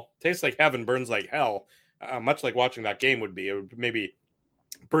Fireball tastes like heaven, burns like hell, much like watching that game would be. It would maybe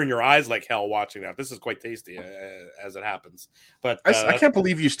burn your eyes like hell watching that. This is quite tasty as it happens. But I can't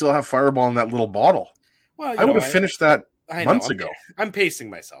believe you still have Fireball in that little bottle. Well, I would have finished that months ago. I'm pacing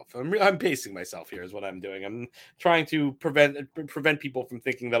myself. I'm pacing myself here is what I'm doing. I'm trying to prevent people from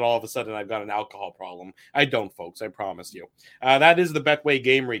thinking that all of a sudden I've got an alcohol problem. I don't, folks. I promise you. That is the Betway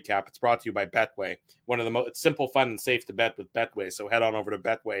game recap. It's brought to you by Betway. One of the most simple, fun, and safe to bet with Betway. So head on over to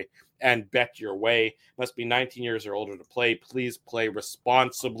Betway and bet your way. Must be 19 years or older to play. Please play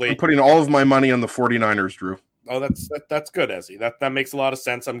responsibly. I'm putting all of my money on the 49ers, Drew. Oh, that's good, Ezzy. That makes a lot of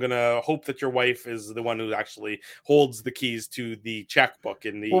sense. I'm gonna hope that your wife is the one who actually holds the keys to the checkbook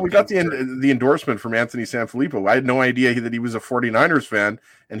in the. Well, we got the endorsement from Anthony Sanfilippo. I had no idea that he was a 49ers fan,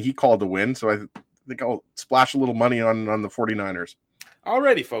 and he called the win. So I think I'll splash a little money on the 49ers.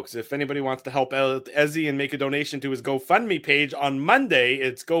 Alrighty, folks. If anybody wants to help out Ezzy and make a donation to his GoFundMe page on Monday,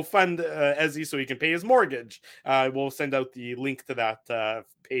 it's GoFund Ezzy so he can pay his mortgage. We'll send out the link to that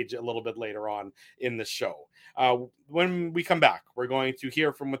page a little bit later on in the show. When we come back, we're going to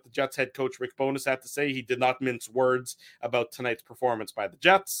hear from what the Jets head coach Rick Bowness had to say. He did not mince words about tonight's performance by the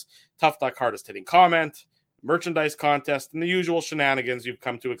Jets. Tough Duck hardest hitting comment, merchandise contest, and the usual shenanigans you've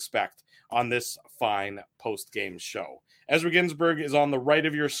come to expect on this fine post-game show. Ezra Ginsburg is on the right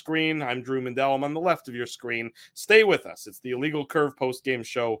of your screen. I'm Drew Mandel. I'm on the left of your screen. Stay with us. It's the Illegal Curve post-game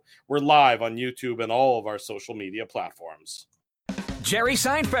show. We're live on YouTube and all of our social media platforms. Jerry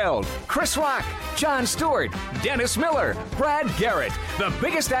Seinfeld, Chris Rock, Jon Stewart, Dennis Miller, Brad Garrett, the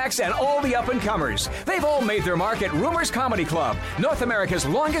biggest acts and all the up-and-comers. They've all made their mark at Rumors Comedy Club, North America's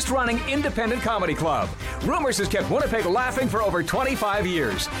longest-running independent comedy club. Rumors has kept Winnipeg laughing for over 25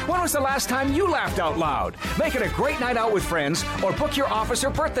 years. When was the last time you laughed out loud? Make it a great night out with friends or book your office or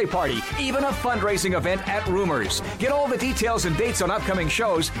birthday party, even a fundraising event at Rumors. Get all the details and dates on upcoming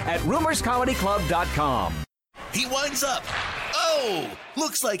shows at rumorscomedyclub.com. He winds up. Oh,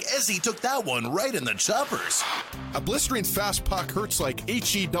 looks like Ezzy took that one right in the choppers. A blistering fast puck hurts like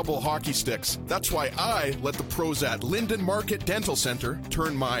HE double hockey sticks. That's why I let the pros at Linden Market Dental Center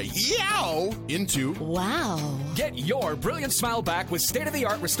turn my yow into wow. Get your brilliant smile back with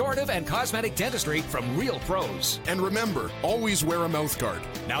state-of-the-art restorative and cosmetic dentistry from real pros. And remember, always wear a mouth guard.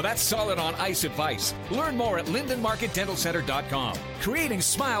 Now that's solid on ice advice. Learn more at lindenmarketdentalcenter.com. Creating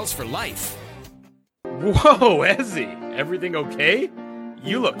smiles for life. Whoa, Ezzy, everything okay?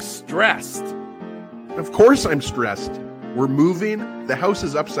 You look stressed. Of course I'm stressed. We're moving, the house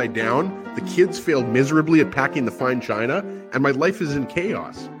is upside down, the kids failed miserably at packing the fine china, and my life is in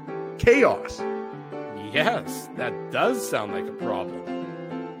chaos. Chaos! Yes, that does sound like a problem.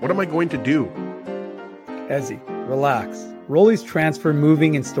 What am I going to do? Ezzy, relax. Rolly's Transfer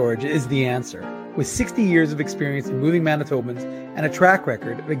Moving and Storage is the answer. With 60 years of experience in moving Manitobans and a track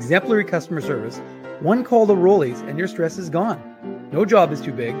record of exemplary customer service, one call to Rolly's and your stress is gone. No job is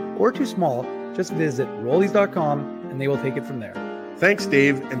too big or too small. Just visit Rollies.com and they will take it from there. Thanks,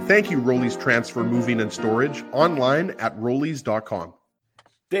 Dave, and thank you, Rollies Transfer Moving and Storage, online at Rollies.com.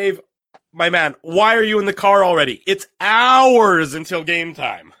 Dave, my man, why are you in the car already? It's hours until game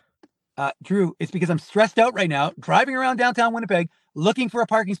time. Drew, it's because I'm stressed out right now, driving around downtown Winnipeg, looking for a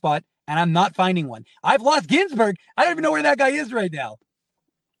parking spot, and I'm not finding one. I've lost Ginsburg. I don't even know where that guy is right now.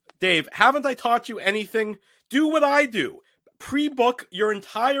 Dave, haven't I taught you anything? Do what I do. Pre-book your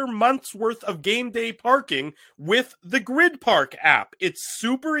entire month's worth of game day parking with the Grid Park app. It's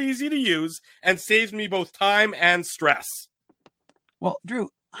super easy to use and saves me both time and stress. Well, Drew,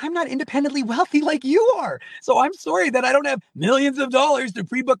 I'm not independently wealthy like you are. So I'm sorry that I don't have millions of dollars to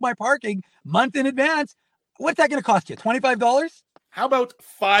pre-book my parking month in advance. What's that going to cost you? $25? How about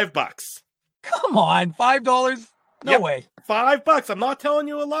 $5? Come on, $5? No way. $5. I'm not telling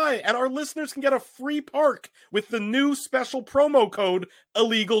you a lie. And our listeners can get a free park with the new special promo code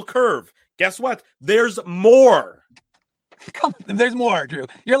Illegal Curve. Guess what? There's more. Come on, there's more, Drew.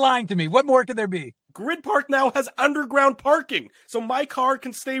 You're lying to me. What more could there be? Grid Park now has underground parking, so my car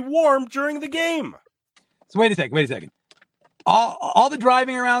can stay warm during the game. So wait a second. All the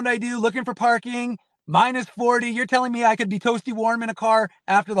driving around I do, looking for parking, minus 40, you're telling me I could be toasty warm in a car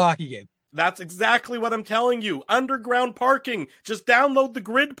after the hockey game? That's exactly what I'm telling you. Underground parking. Just download the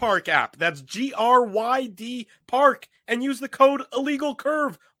Grid Park app. That's GRYD Park and use the code Illegal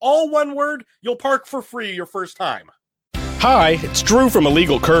Curve. All one word. You'll park for free your first time. Hi, it's Drew from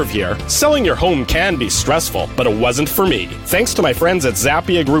Illegal Curve here. Selling your home can be stressful, but it wasn't for me. Thanks to my friends at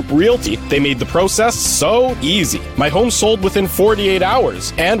Zappia Group Realty, they made the process so easy. My home sold within 48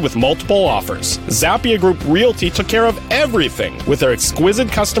 hours and with multiple offers. Zappia Group Realty took care of everything with their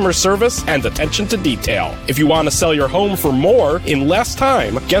exquisite customer service and attention to detail. If you want to sell your home for more in less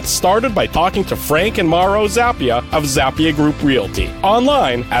time, get started by talking to Frank and Mauro Zappia of Zappia Group Realty.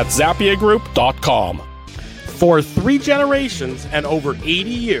 Online at zappiagroup.com. For 3 generations and over 80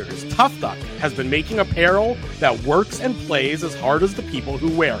 years, Tough Duck has been making apparel that works and plays as hard as the people who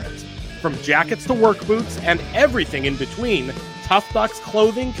wear it. From jackets to work boots and everything in between, Tough Duck's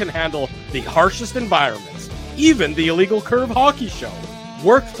clothing can handle the harshest environments, even the Illegal Curve hockey show.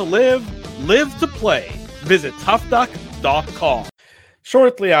 Work to live, live to play. Visit toughduck.com.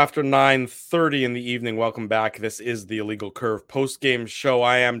 Shortly after 9:30 in the evening, welcome back. This is the Illegal Curve post-game show.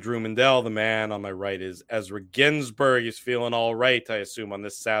 I am Drew Mandel. The man on my right is Ezra Ginsburg. He's feeling all right, I assume, on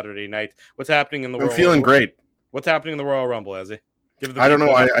this Saturday night. What's happening in the world? I'm feeling great. What's happening in the Royal Rumble, Ezzy? I don't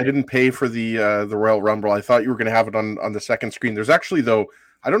know. I didn't pay for the Royal Rumble. I thought you were going to have it on the second screen. There's actually, though,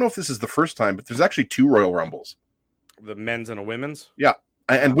 I don't know if this is the first time, but there's actually 2 Royal Rumbles. The men's and a women's? Yeah.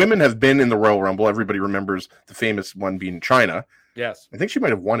 And women have been in the Royal Rumble. Everybody remembers the famous one being China. Yes. I think she might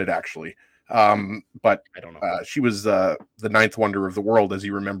have won it, actually. But I don't know. She was the 9th wonder of the world, as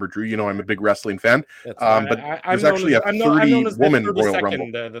you remember, Drew. You know, I'm a big wrestling fan. But there's actually a 30-woman Royal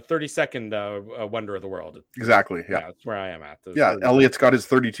Rumble. The 32nd wonder of the world. Exactly, yeah. That's where I am at. Elliot's got his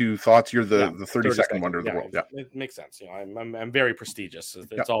 32 thoughts. You're the 32nd wonder of the world. Yeah, it makes sense. You know, I'm very prestigious.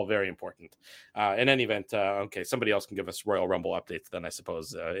 It's all very important. In any event, okay, somebody else can give us Royal Rumble updates then, I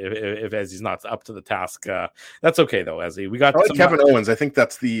suppose. If Ezzy's not up to the task, that's okay, though, Ezzy. We got Kevin Owens. I think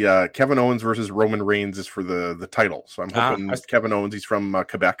that's the Kevin Owens versus Roman Reigns is for the title. So I'm hoping Kevin Owens. He's from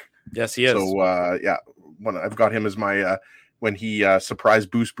Quebec. Yes, he is. So I've got him as my when he surprised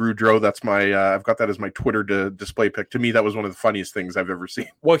Bruce Boudreau. That's my I've got that as my Twitter display pic. To me, that was one of the funniest things I've ever seen.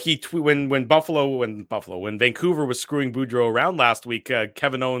 Well, when Vancouver was screwing Boudreau around last week,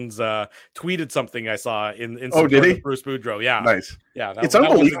 Kevin Owens tweeted something I saw in did he? Bruce Boudreau. Yeah, nice. Yeah, it's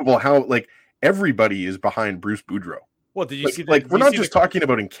unbelievable how everybody is behind Bruce Boudreau. Well, did you see? We're not just talking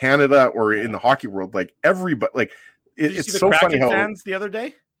about in Canada or in the hockey world. Everybody, Did you it's see the so funny Kraken how fans the other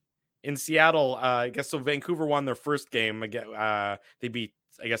day in Seattle? I guess so. Vancouver won their first game again. They beat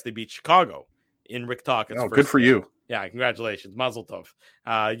Chicago in Rick Tocchet's good first for game. you. Yeah, congratulations, Mazel Tov.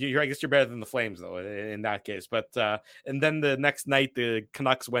 I guess you're better than the Flames though in that case. But and then the next night the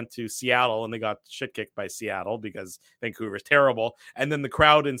Canucks went to Seattle and they got shit kicked by Seattle because Vancouver's terrible. And then the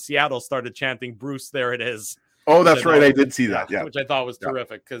crowd in Seattle started chanting "Bruce, there it is." Oh, that's right. I did see that. Yeah, which I thought was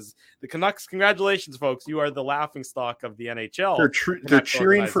terrific because the Canucks. Congratulations, folks! You are the laughingstock of the NHL. They're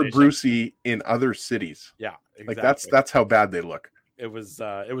cheering for Brucey in other cities. Yeah, exactly. Like that's how bad they look. It was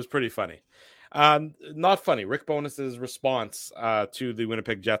pretty funny. Not funny. Rick Bowness's response to the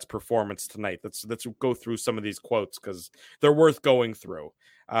Winnipeg Jets performance tonight. Let's go through some of these quotes because they're worth going through.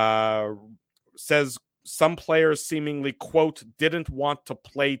 Says some players seemingly, quote, didn't want to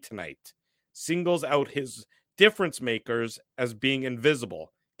play tonight. Singles out his difference makers as being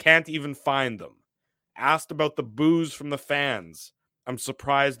invisible. Can't even find them. Asked about the boos from the fans. I'm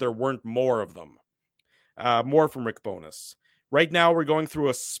surprised there weren't more of them. More from Rick Bowness. Right now, we're going through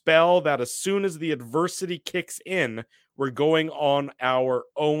a spell that as soon as the adversity kicks in, we're going on our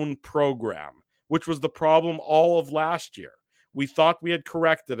own program, which was the problem all of last year. We thought we had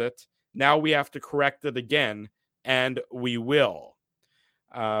corrected it. Now we have to correct it again, and we will.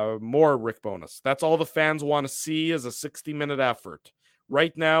 More Rick Bowness. That's all the fans want to see is a 60-minute effort.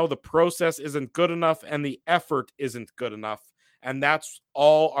 Right now, the process isn't good enough, and the effort isn't good enough, and that's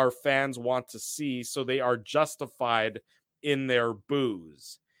all our fans want to see, so they are justified in their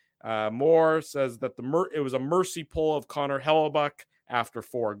boos. Moore says that it was a mercy pull of Connor Hellebuyck after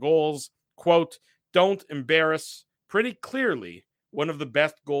 4 goals. Quote, don't embarrass pretty clearly one of the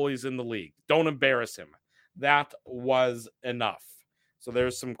best goalies in the league. Don't embarrass him. That was enough. So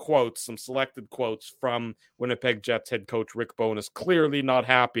there's some quotes, some selected quotes from Winnipeg Jets head coach Rick Bowness, clearly not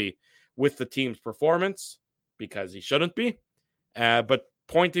happy with the team's performance because he shouldn't be, but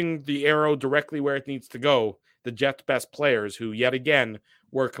pointing the arrow directly where it needs to go. The Jets' best players, who yet again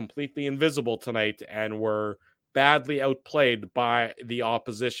were completely invisible tonight and were badly outplayed by the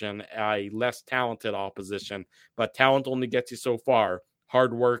opposition, a less talented opposition. But talent only gets you so far.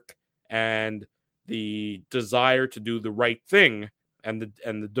 Hard work and the desire to do the right thing and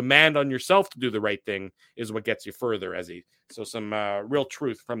the demand on yourself to do the right thing is what gets you further, Ezzy. So some real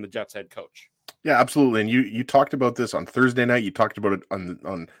truth from the Jets head coach. Yeah, absolutely. And you talked about this on Thursday night. You talked about it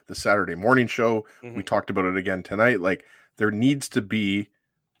on the Saturday morning show. Mm-hmm. We talked about it again tonight. Like there needs to be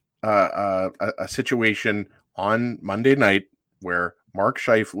a situation on Monday night where Mark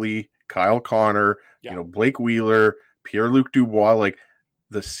Scheifele, Kyle Connor, Blake Wheeler, Pierre-Luc Dubois, like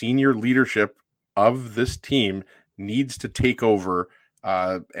the senior leadership of this team needs to take over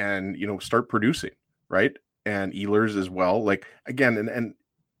and start producing, right? And Ehlers as well. Like again, and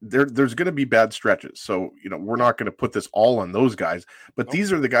there's going to be bad stretches. So, we're not going to put this all on those guys, but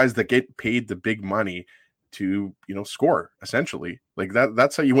these are the guys that get paid the big money to, score essentially. Like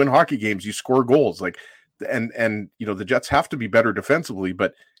that's how you win hockey games. You score goals. Like, and the Jets have to be better defensively,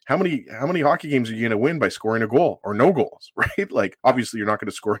 but how many hockey games are you going to win by scoring a goal or no goals, right? Like obviously you're not going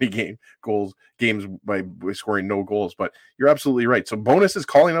to score any games by scoring no goals, but you're absolutely right. So Bowness is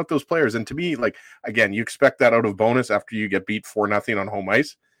calling out those players. And to me, like, again, you expect that out of Bowness after you get beat 4-0 on home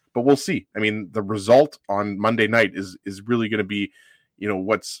ice. But we'll see. I mean, the result on Monday night is really going to be,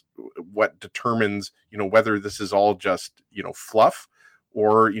 what determines, whether this is all just, fluff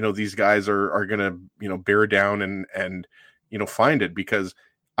or, these guys are going to, bear down and find it. Because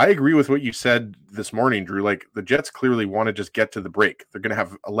I agree with what you said this morning, Drew. Like the Jets clearly want to just get to the break. They're going to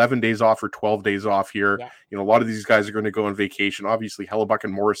have 11 days off or 12 days off here. Yeah. A lot of these guys are going to go on vacation. Obviously, Hellebuyck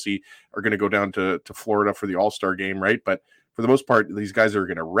and Morrissey are going to go down to Florida for the All-Star game, right? But for the most part, these guys are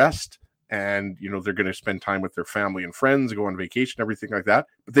going to rest and, they're going to spend time with their family and friends, go on vacation, everything like that.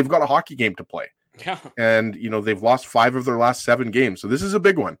 But they've got a hockey game to play. Yeah. And, they've lost 5 of their last 7 games. So this is a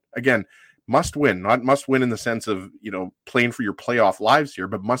big one. Again, must win, not must win in the sense of, playing for your playoff lives here,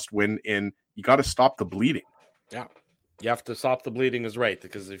 but must win in you got to stop the bleeding. Yeah. You have to stop the bleeding is right,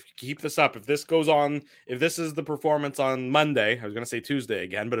 because if you keep this up, if this goes on, if this is the performance on Monday, I was going to say Tuesday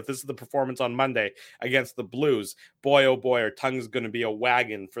again, but if this is the performance on Monday against the Blues, boy, oh boy, our tongue's going to be a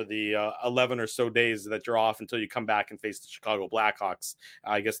wagon for the 11 or so days that you're off until you come back and face the Chicago Blackhawks.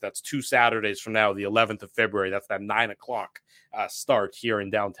 I guess that's 2 Saturdays from now, the 11th of February. That's that 9 o'clock start here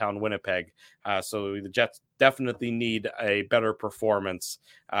in downtown Winnipeg. So the Jets definitely need a better performance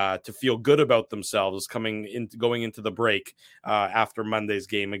to feel good about themselves going into the break after Monday's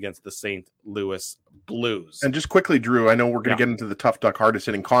game against the St. Louis Blues. And just quickly, Drew, I know we're going to get into the Tough Duck hardest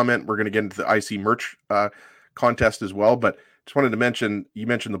hitting comment. We're going to get into the IC merch contest as well, but just wanted to mention, you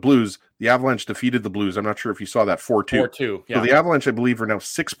mentioned the Blues. The Avalanche defeated the Blues. I'm not sure if you saw that 4-2. 4-2. Yeah. So the Avalanche, I believe, are now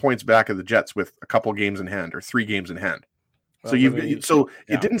 6 points back of the Jets with a couple games in hand, or 3 games in hand. Well,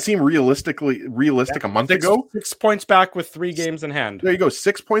 It didn't seem realistic a month ago. 6 points back with 3 games in hand. There you go.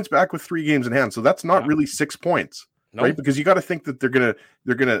 6 points back with 3 games in hand. So that's not really 6 points, right? Because you got to think that they're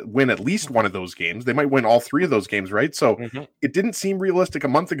gonna win at least one of those games. They might win all 3 of those games, right? So it didn't seem realistic a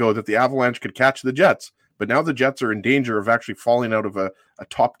month ago that the Avalanche could catch the Jets. But now the Jets are in danger of actually falling out of a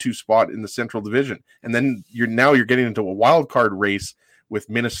top 2 spot in the Central Division. And then you're getting into a wild card race with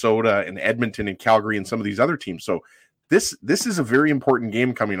Minnesota and Edmonton and Calgary and some of these other teams. So this is a very important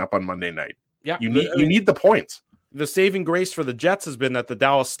game coming up on Monday night. Yeah, you need the points. The saving grace for the Jets has been that the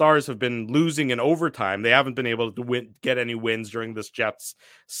Dallas Stars have been losing in overtime. They haven't been able to get any wins during this Jets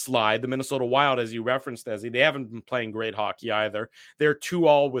slide. The Minnesota Wild, as you referenced, Ezzy, they haven't been playing great hockey either. They're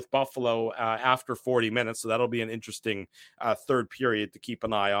 2-2 with Buffalo after 40 minutes, so that'll be an interesting third period to keep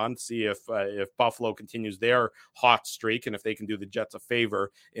an eye on, see if Buffalo continues their hot streak and if they can do the Jets a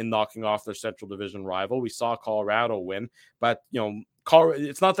favor in knocking off their Central Division rival. We saw Colorado win, but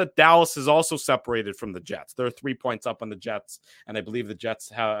it's not that Dallas is also separated from the Jets. They're 3 points up on the Jets, and I believe the Jets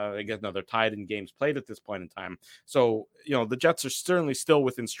they're tied in games played at this point in time. So, the Jets are certainly still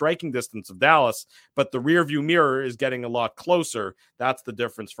within striking distance of Dallas, but the rearview mirror is getting a lot closer. That's the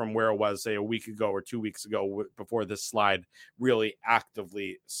difference from where it was, say, a week ago or 2 weeks ago before this slide really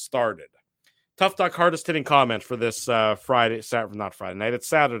actively started. Tough Duck hardest hitting comment for this Saturday night. It's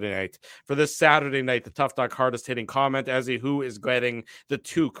Saturday night. For this Saturday night, the Tough Duck hardest hitting comment, Ezzy, who is getting the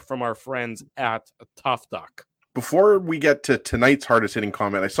toque from our friends at Tough Duck? Before we get to tonight's hardest hitting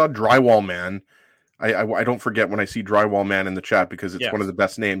comment, I saw Drywall Man. I don't forget when I see Drywall Man in the chat because it's one of the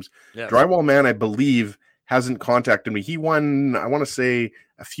best names. Yes. Drywall Man, I believe, hasn't contacted me. He won, I want to say,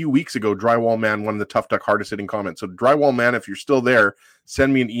 a few weeks ago. Drywall Man won the Tough Duck hardest hitting comment. So Drywall Man, if you're still there,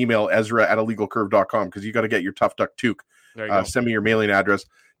 send me an email, Ezra@illegalcurve.com, because you got to get your Tough Duck toque. Send me your mailing address.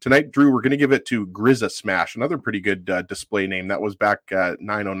 Tonight, Drew, we're going to give it to Grizza Smash, another pretty good display name. That was back at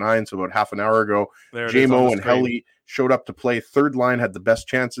 9:09, so about half an hour ago. JMO and Helly showed up to play. Third line had the best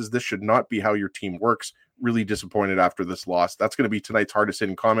chances. This should not be how your team works. Really disappointed after this loss. That's going to be tonight's hardest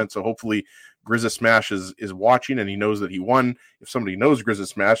hitting comment. So hopefully Grizza Smash is watching and he knows that he won. If somebody knows Grizza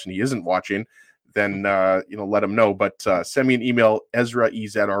Smash and he isn't watching, then let him know. But send me an email, Ezra,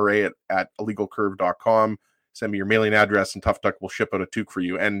 EZRA at illegalcurve.com. Send me your mailing address and Tough Duck will ship out a toque for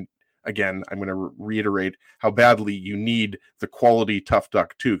you. And again, I'm going to reiterate how badly you need the quality Tough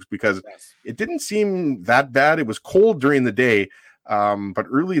Duck toques, because it didn't seem that bad. It was cold during the day, but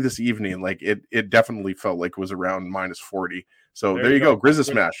early this evening, it definitely felt like it was around -40. So there you go. Grizza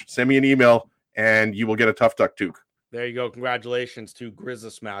Smash. Send me an email and you will get a Tough Duck toque. There you go. Congratulations to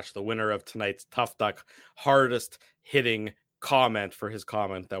Grizza Smash, the winner of tonight's Tough Duck hardest hitting comment for his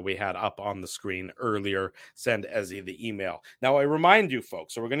comment that we had up on the screen earlier. Send Ezzy the email. Now, I remind you,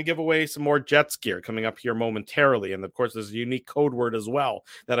 folks, so we're going to give away some more Jets gear coming up here momentarily. And of course, there's a unique code word as well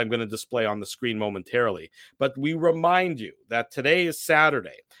that I'm going to display on the screen momentarily. But we remind you that today is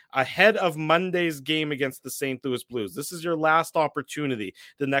Saturday, ahead of Monday's game against the St. Louis Blues. This is your last opportunity.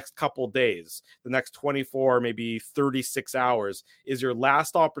 The next couple days, the next 24, maybe 36 hours is your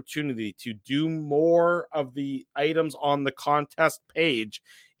last opportunity to do more of the items on the contest page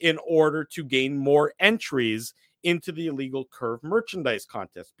in order to gain more entries into the Illegal Curve merchandise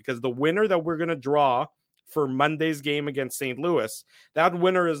contest, because the winner that we're going to draw for Monday's game against St. Louis, that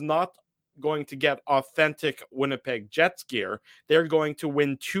winner is not going to get authentic Winnipeg Jets gear. They're going to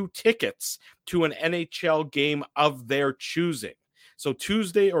win 2 tickets to an NHL game of their choosing. So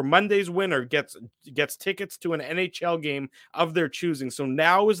Tuesday or Monday's winner gets tickets to an NHL game of their choosing. So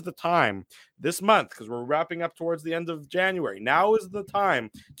now is the time this month, because we're wrapping up towards the end of January. Now is the time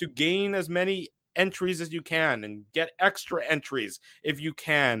to gain as many entries as you can and get extra entries if you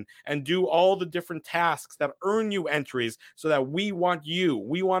can, and do all the different tasks that earn you entries, so that we want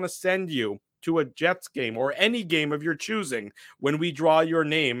to send you to a Jets game or any game of your choosing when we draw your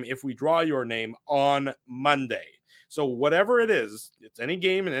name, if we draw your name on Monday. So whatever it is, it's any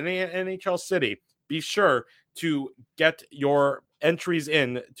game in any NHL city, be sure to get your entries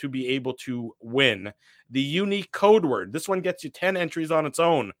in to be able to win. The unique code word, this one gets you 10 entries on its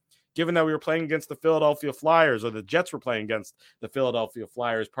own. Given that we were playing against the Philadelphia Flyers, or the Jets were playing against the Philadelphia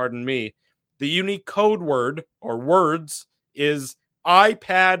Flyers, pardon me, the unique code word or words is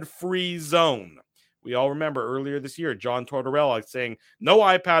iPad free zone. We all remember earlier this year, John Tortorella saying, no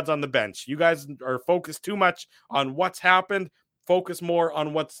iPads on the bench. You guys are focused too much on what's happened. Focus more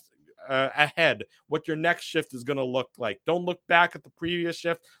on what's ahead, what your next shift is going to look like. Don't look back at the previous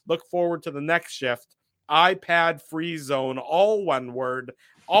shift. Look forward to the next shift. iPad free zone, all one word,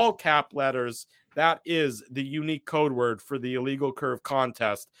 all cap letters. That is the unique code word for the Illegal Curve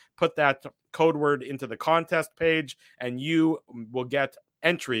contest. Put that code word into the contest page, and you will get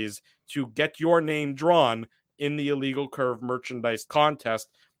entries to get your name drawn in the Illegal Curve merchandise contest.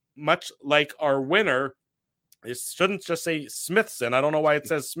 Much like our winner, it shouldn't just say Smithson. I don't know why it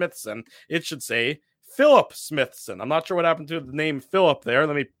says Smithson. It should say Philip Smithson. I'm not sure what happened to the name Philip there.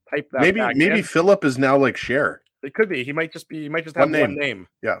 Let me type that. Maybe Philip is now like Cher. It could be. He might just have one name.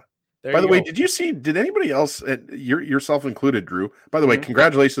 Yeah. There By the you way, go. did anybody else, yourself included, Drew? By the way,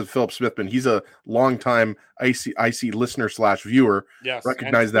 congratulations to Philip Smithman. He's a longtime IC listener / viewer. Yes,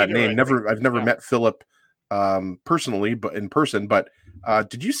 recognize that name. I've never met Philip personally, but in person. But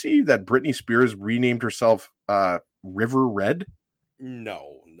did you see that Britney Spears renamed herself River Red?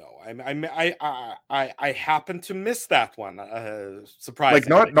 No. I happen to miss that one.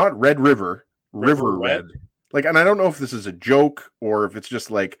 Surprisingly. Like not Red River, River Red. Like, and I don't know if this is a joke or if it's just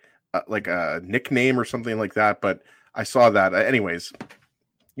like a nickname or something like that, but I saw that. Anyways,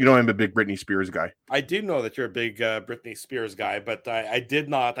 you know I'm a big Britney Spears guy. I do know that you're a big Britney Spears guy, but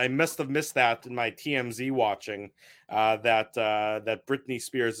I must have missed that in my TMZ watching that Britney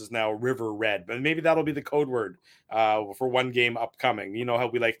Spears is now River Red. But maybe that'll be the code word for one game upcoming. You know how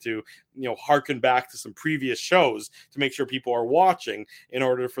we like to, harken back to some previous shows to make sure people are watching in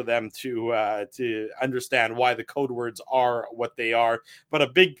order for them to understand why the code words are what they are. But a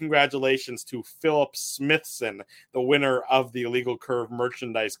big congratulations to Philip Smithson, the winner of the Illegal Curve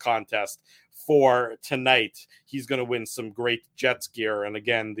merchandise contest for tonight. He's going to win some great Jets gear. And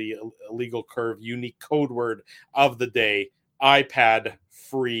again, the Illegal Curve unique code word of the day, iPad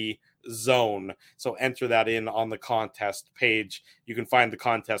free zone. So enter that in on the contest page. You can find the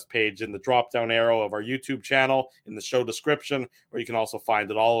contest page in the drop down arrow of our YouTube channel in the show description, or you can also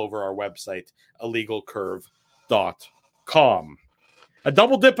find it all over our website, illegalcurve.com. A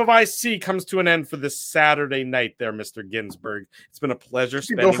double dip of IC comes to an end for this Saturday night there, Mr. Ginsburg. It's been a pleasure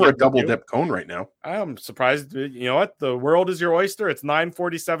spending go for a double dip cone right now. I'm surprised. You know what? The world is your oyster. It's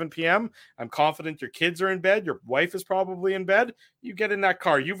 9:47 p.m. I'm confident your kids are in bed. Your wife is probably in bed. You get in that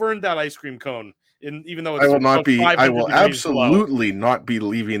car. You've earned that ice cream cone. Even though it's I will absolutely not be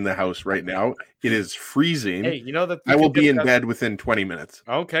leaving the house right now. It is freezing. Hey, you know that I will be in bed within 20 minutes.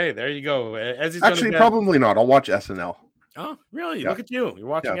 Okay, there you go. Actually, probably not. I'll watch SNL. Oh, really? Yeah. Look at you. You're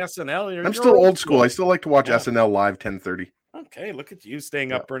watching SNL. I'm still old school. I still like to watch SNL live 10:30. Okay, look at you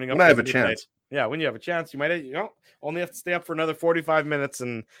staying up, burning up. When I have a chance. Yeah, when you have a chance, you might only have to stay up for another 45 minutes.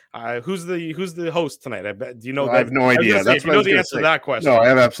 And who's the host tonight? I bet. Do you know? I have no idea. That's what I was the answer to that question. No, I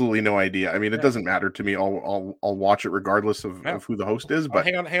have absolutely no idea. I mean, it doesn't matter to me. I'll watch it regardless of who the host is. But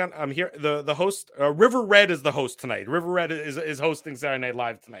hang on. I'm here. The host, River Red, is the host tonight. River Red is hosting Saturday Night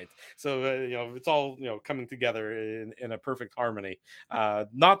Live tonight. So it's all coming together in a perfect harmony.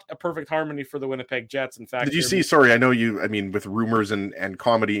 Not a perfect harmony for the Winnipeg Jets. In fact, did you see? Sorry, I know you. I mean, with rumors and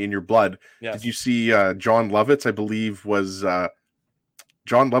comedy in your blood. Yes. Did you see John Lovitz? I believe was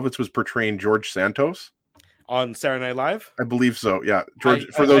John Lovitz was portraying George Santos on Saturday Night Live. I believe so. Yeah, George.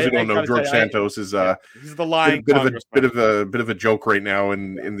 For those who don't know, George Santos is he's the lying bit of a joke right now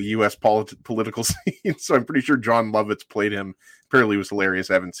in the U.S. political scene. So I'm pretty sure John Lovitz played him. Apparently, it was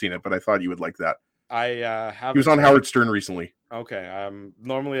hilarious. I haven't seen it, but I thought you would like that. He was on Howard Stern recently. Okay.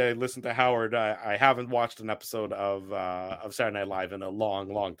 Normally I listen to Howard. I haven't watched an episode of Saturday Night Live in a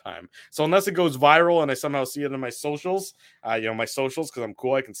long time. So unless it goes viral and I somehow see it in my socials, because I'm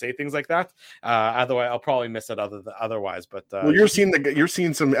cool, I can say things like that. Otherwise, I'll probably miss it otherwise. But well, you're seeing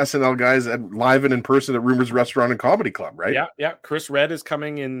some SNL guys live and in person at Rumors Restaurant and Comedy Club, right? Yeah. Chris Red is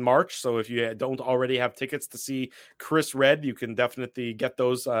coming in March. So if you don't already have tickets to see Chris Red, you can definitely get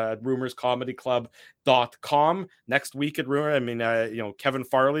those at rumorscomedyclub.com next week at Rumor. I mean, Kevin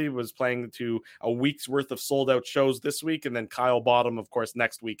Farley was playing to a week's worth of sold out shows this week, and then Kyle Bottom, of course,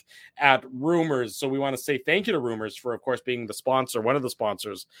 next week at Rumors. So we want to say thank you to Rumors for, of course, being the sponsor, one of the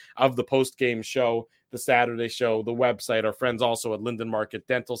sponsors of the post game show, the Saturday show, the website. Our friends also at Linden Market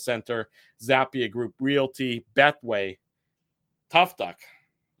Dental Center, Zappia Group Realty, Betway, Tough Duck.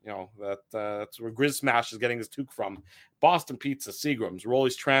 That's where Grizz Smash is getting his toque from. Boston Pizza, Seagram's,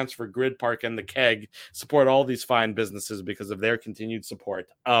 Rolly's Transfer, Grid Park, and The Keg support all these fine businesses because of their continued support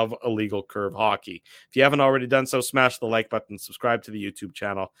of Illegal Curve Hockey. If you haven't already done so, smash the like button, subscribe to the YouTube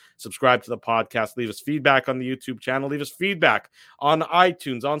channel, subscribe to the podcast, leave us feedback on the YouTube channel, leave us feedback on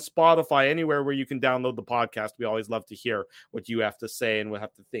iTunes, on Spotify, anywhere where you can download the podcast. We always love to hear what you have to say and what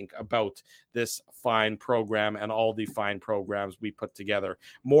have to think about this fine program and all the fine programs we put together.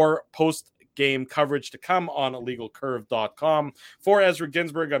 More post-game coverage to come on illegalcurve.com. For Ezra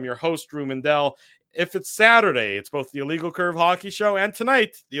Ginsburg, I'm your host, Drew Mindell. if it's Saturday, it's both the Illegal Curve Hockey Show and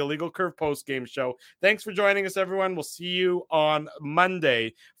tonight, the Illegal Curve post-game show. Thanks for joining us, everyone. We'll see you on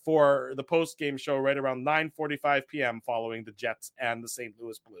Monday for the post-game show right around 9:45 p.m. following the Jets and the St.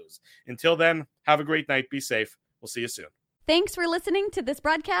 Louis Blues. Until then, have a great night. Be safe. We'll see you soon. Thanks for listening to this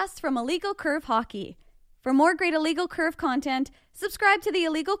broadcast from Illegal Curve Hockey. For more great Illegal Curve content, subscribe to the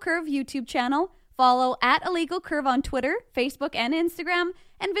Illegal Curve YouTube channel, follow at Illegal Curve on Twitter, Facebook, and Instagram,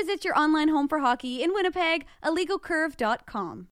 and visit your online home for hockey in Winnipeg, illegalcurve.com.